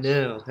my. No, I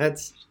know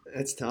that's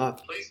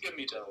tough. Please give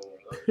me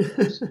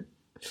Delaware.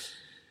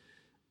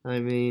 I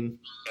mean,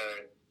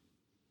 Okay.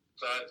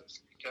 That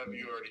Kevin,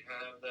 you already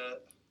have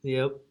that.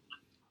 yep.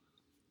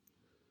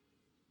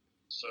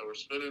 So we're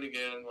spinning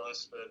again.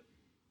 Last spin.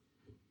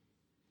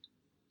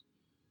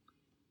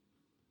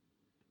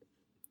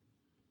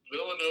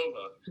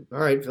 Villanova. All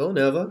right,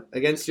 Villanova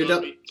against your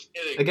Gotta be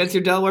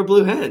kidding. Delaware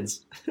Blue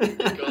Hens. Got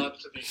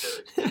to be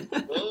kidding.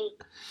 Well,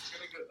 it's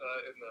gonna go.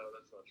 No,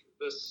 that's not true.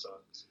 This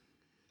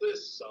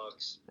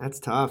sucks. That's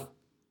tough.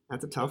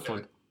 That's a tough Okay.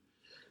 one.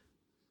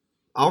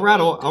 I'll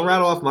rattle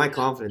off my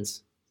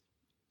confidence.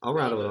 I'll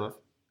rattle it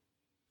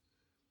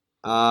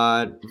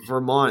off.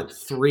 Vermont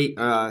 3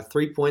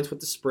 points with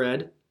the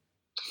spread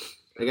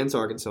against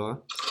Arkansas.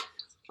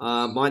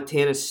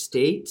 Montana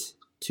State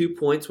 2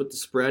 points with the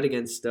spread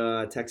against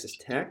Texas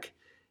Tech,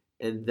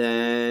 and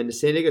then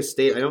San Diego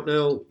State. I don't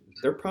know.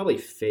 They're probably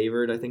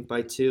favored, I think,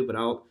 by 2, but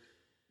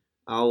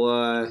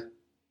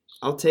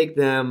I'll take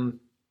them.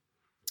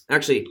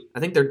 Actually, I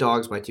think they're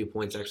dogs by 2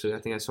 points. Actually, I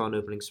think I saw an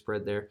opening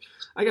spread there.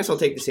 I guess I'll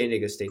take the San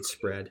Diego State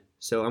spread.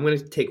 So I'm going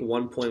to take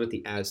 1 point with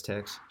the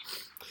Aztecs.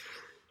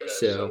 Okay,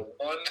 So-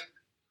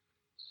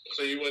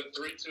 So you went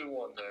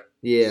 3-2-1 there.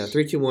 Yeah,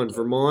 3-2-1.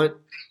 Vermont,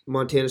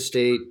 Montana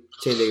State,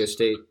 San Diego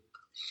State,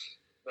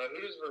 Now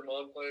who does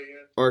Vermont play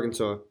again?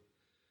 Arkansas.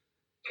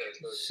 Okay,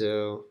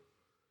 So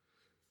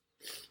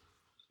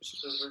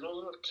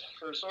Vermont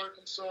versus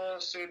Arkansas.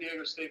 San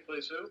Diego State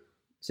plays who?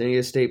 San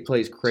Diego State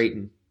plays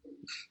Creighton.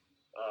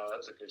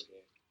 That's a good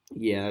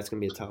game. Yeah, that's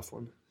going to be a tough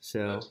one. So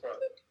That's probably,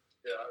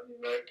 yeah, I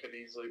mean, that could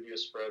easily be a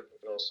spread,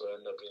 but could also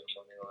end up being a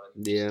money line.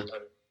 Yeah.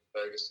 Sometimes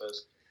Vegas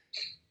says.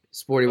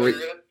 Sporty, Oh, where, you're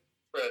gonna?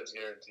 Spread's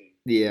guaranteed.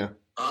 yeah,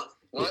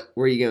 What?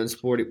 where are you going,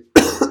 Sporty?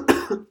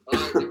 Number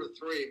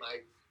 3, my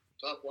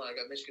top one. I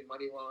got Michigan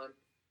money line.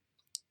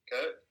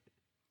 Okay.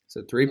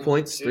 So 3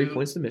 points, 3 Two.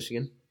 points to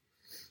Michigan.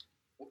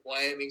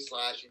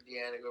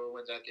 Wyoming/Indiana. Whoever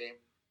wins that game.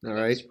 All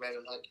right,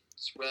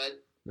 Spread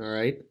all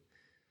right.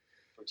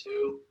 for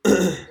 2,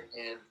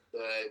 and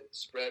the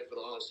spread for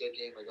the Ohio State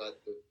game. I got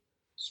the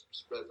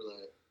spread for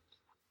that.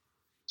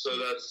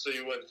 So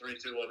you went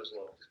 3-2-1 as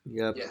well.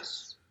 Yep.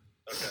 Yes.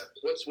 Okay.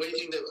 What do you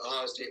think the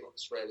Ohio State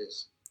spread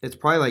is? It's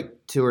probably like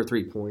 2 or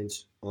 3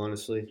 points,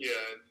 honestly.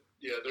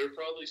 Yeah, they're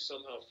probably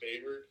somehow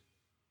favored.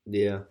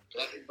 Yeah.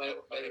 Yes,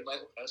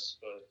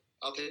 but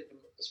I'll take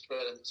the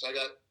spread. So I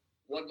got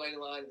 1 money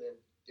line, and then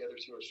the other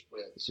 2 are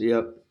spreads.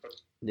 Yep.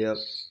 Yep.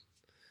 all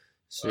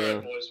So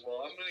right, boys.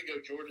 Well, I'm gonna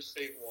go Georgia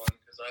State 1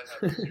 because I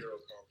have 0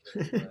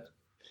 confidence in that.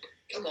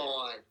 Come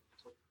on.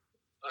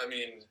 I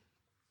mean,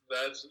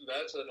 that's an.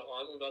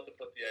 I'm about to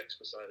put the X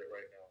beside it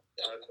right now.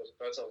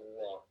 That's a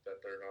lock that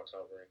they're not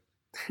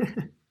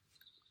covering.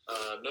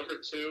 Number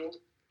 2,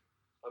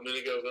 I'm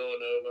gonna go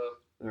Villanova.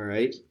 all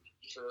right.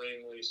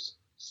 Extremely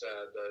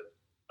sad that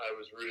I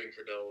was rooting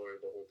for Delaware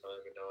the whole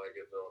time, and now I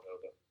get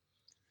Villanova.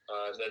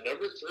 And then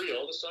number 3,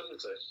 all of a sudden,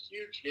 it's a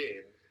huge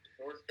game.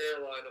 North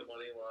Carolina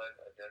money line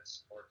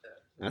against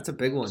Marquette. That's a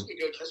big one.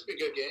 That's a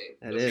good game.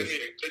 That It's is. gonna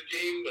be a good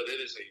game, but it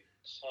is a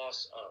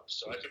toss up.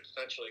 So I could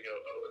potentially go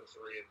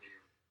 0-3 and be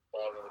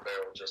bottom of the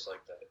barrel just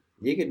like that.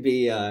 You could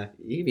be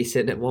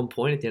sitting at 1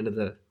 point at the end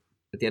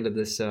of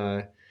this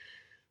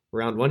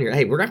round 1 here.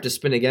 Hey, we're gonna have to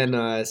spin again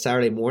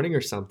Saturday morning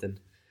or something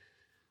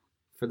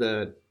for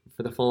the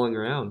following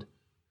round.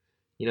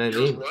 You know what I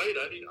You're mean? right.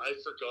 I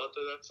forgot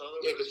that that's how that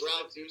Yeah, works. because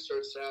round 2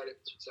 starts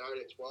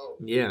Saturday at 12.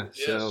 Yeah.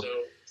 Yeah, So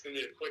so it's gonna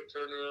be a quick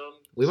turnaround.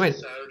 We might-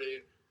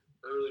 Saturday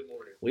early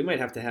morning. we might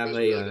have to have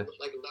Like a 11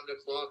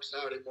 o'clock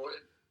Saturday morning.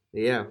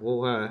 yeah.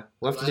 We'll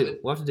have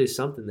to do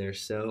something there.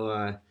 So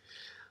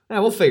yeah,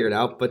 we'll figure it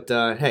out. But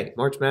hey,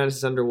 March Madness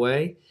is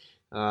underway.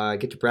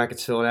 Get your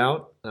brackets filled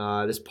out.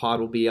 This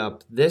pod will be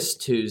up this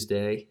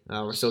Tuesday.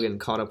 We're still getting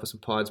caught up with some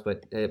pods,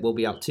 but it will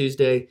be up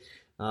Tuesday.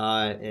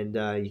 And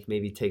you can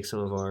maybe take some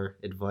of our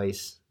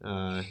advice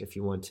if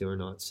you want to or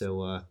not.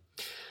 So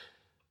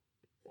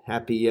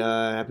happy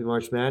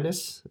March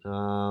Madness.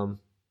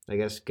 I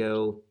guess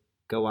go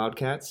Go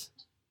Wildcats.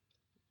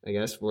 I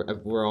guess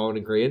we're all in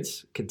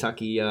agreement.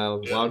 Kentucky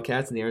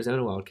Wildcats and the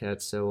Arizona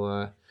Wildcats.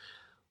 So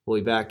we'll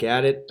be back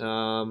at it.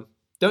 Don't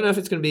know if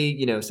it's going to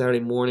be Saturday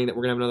morning that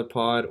we're going to have another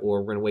pod,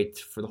 or we're going to wait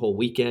for the whole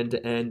weekend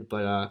to end.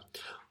 But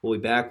we'll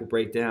be back. We'll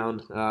break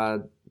down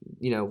recapping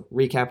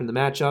the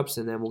matchups,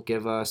 and then we'll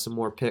give some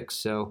more picks.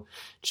 So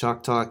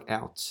Chalk Talk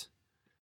out.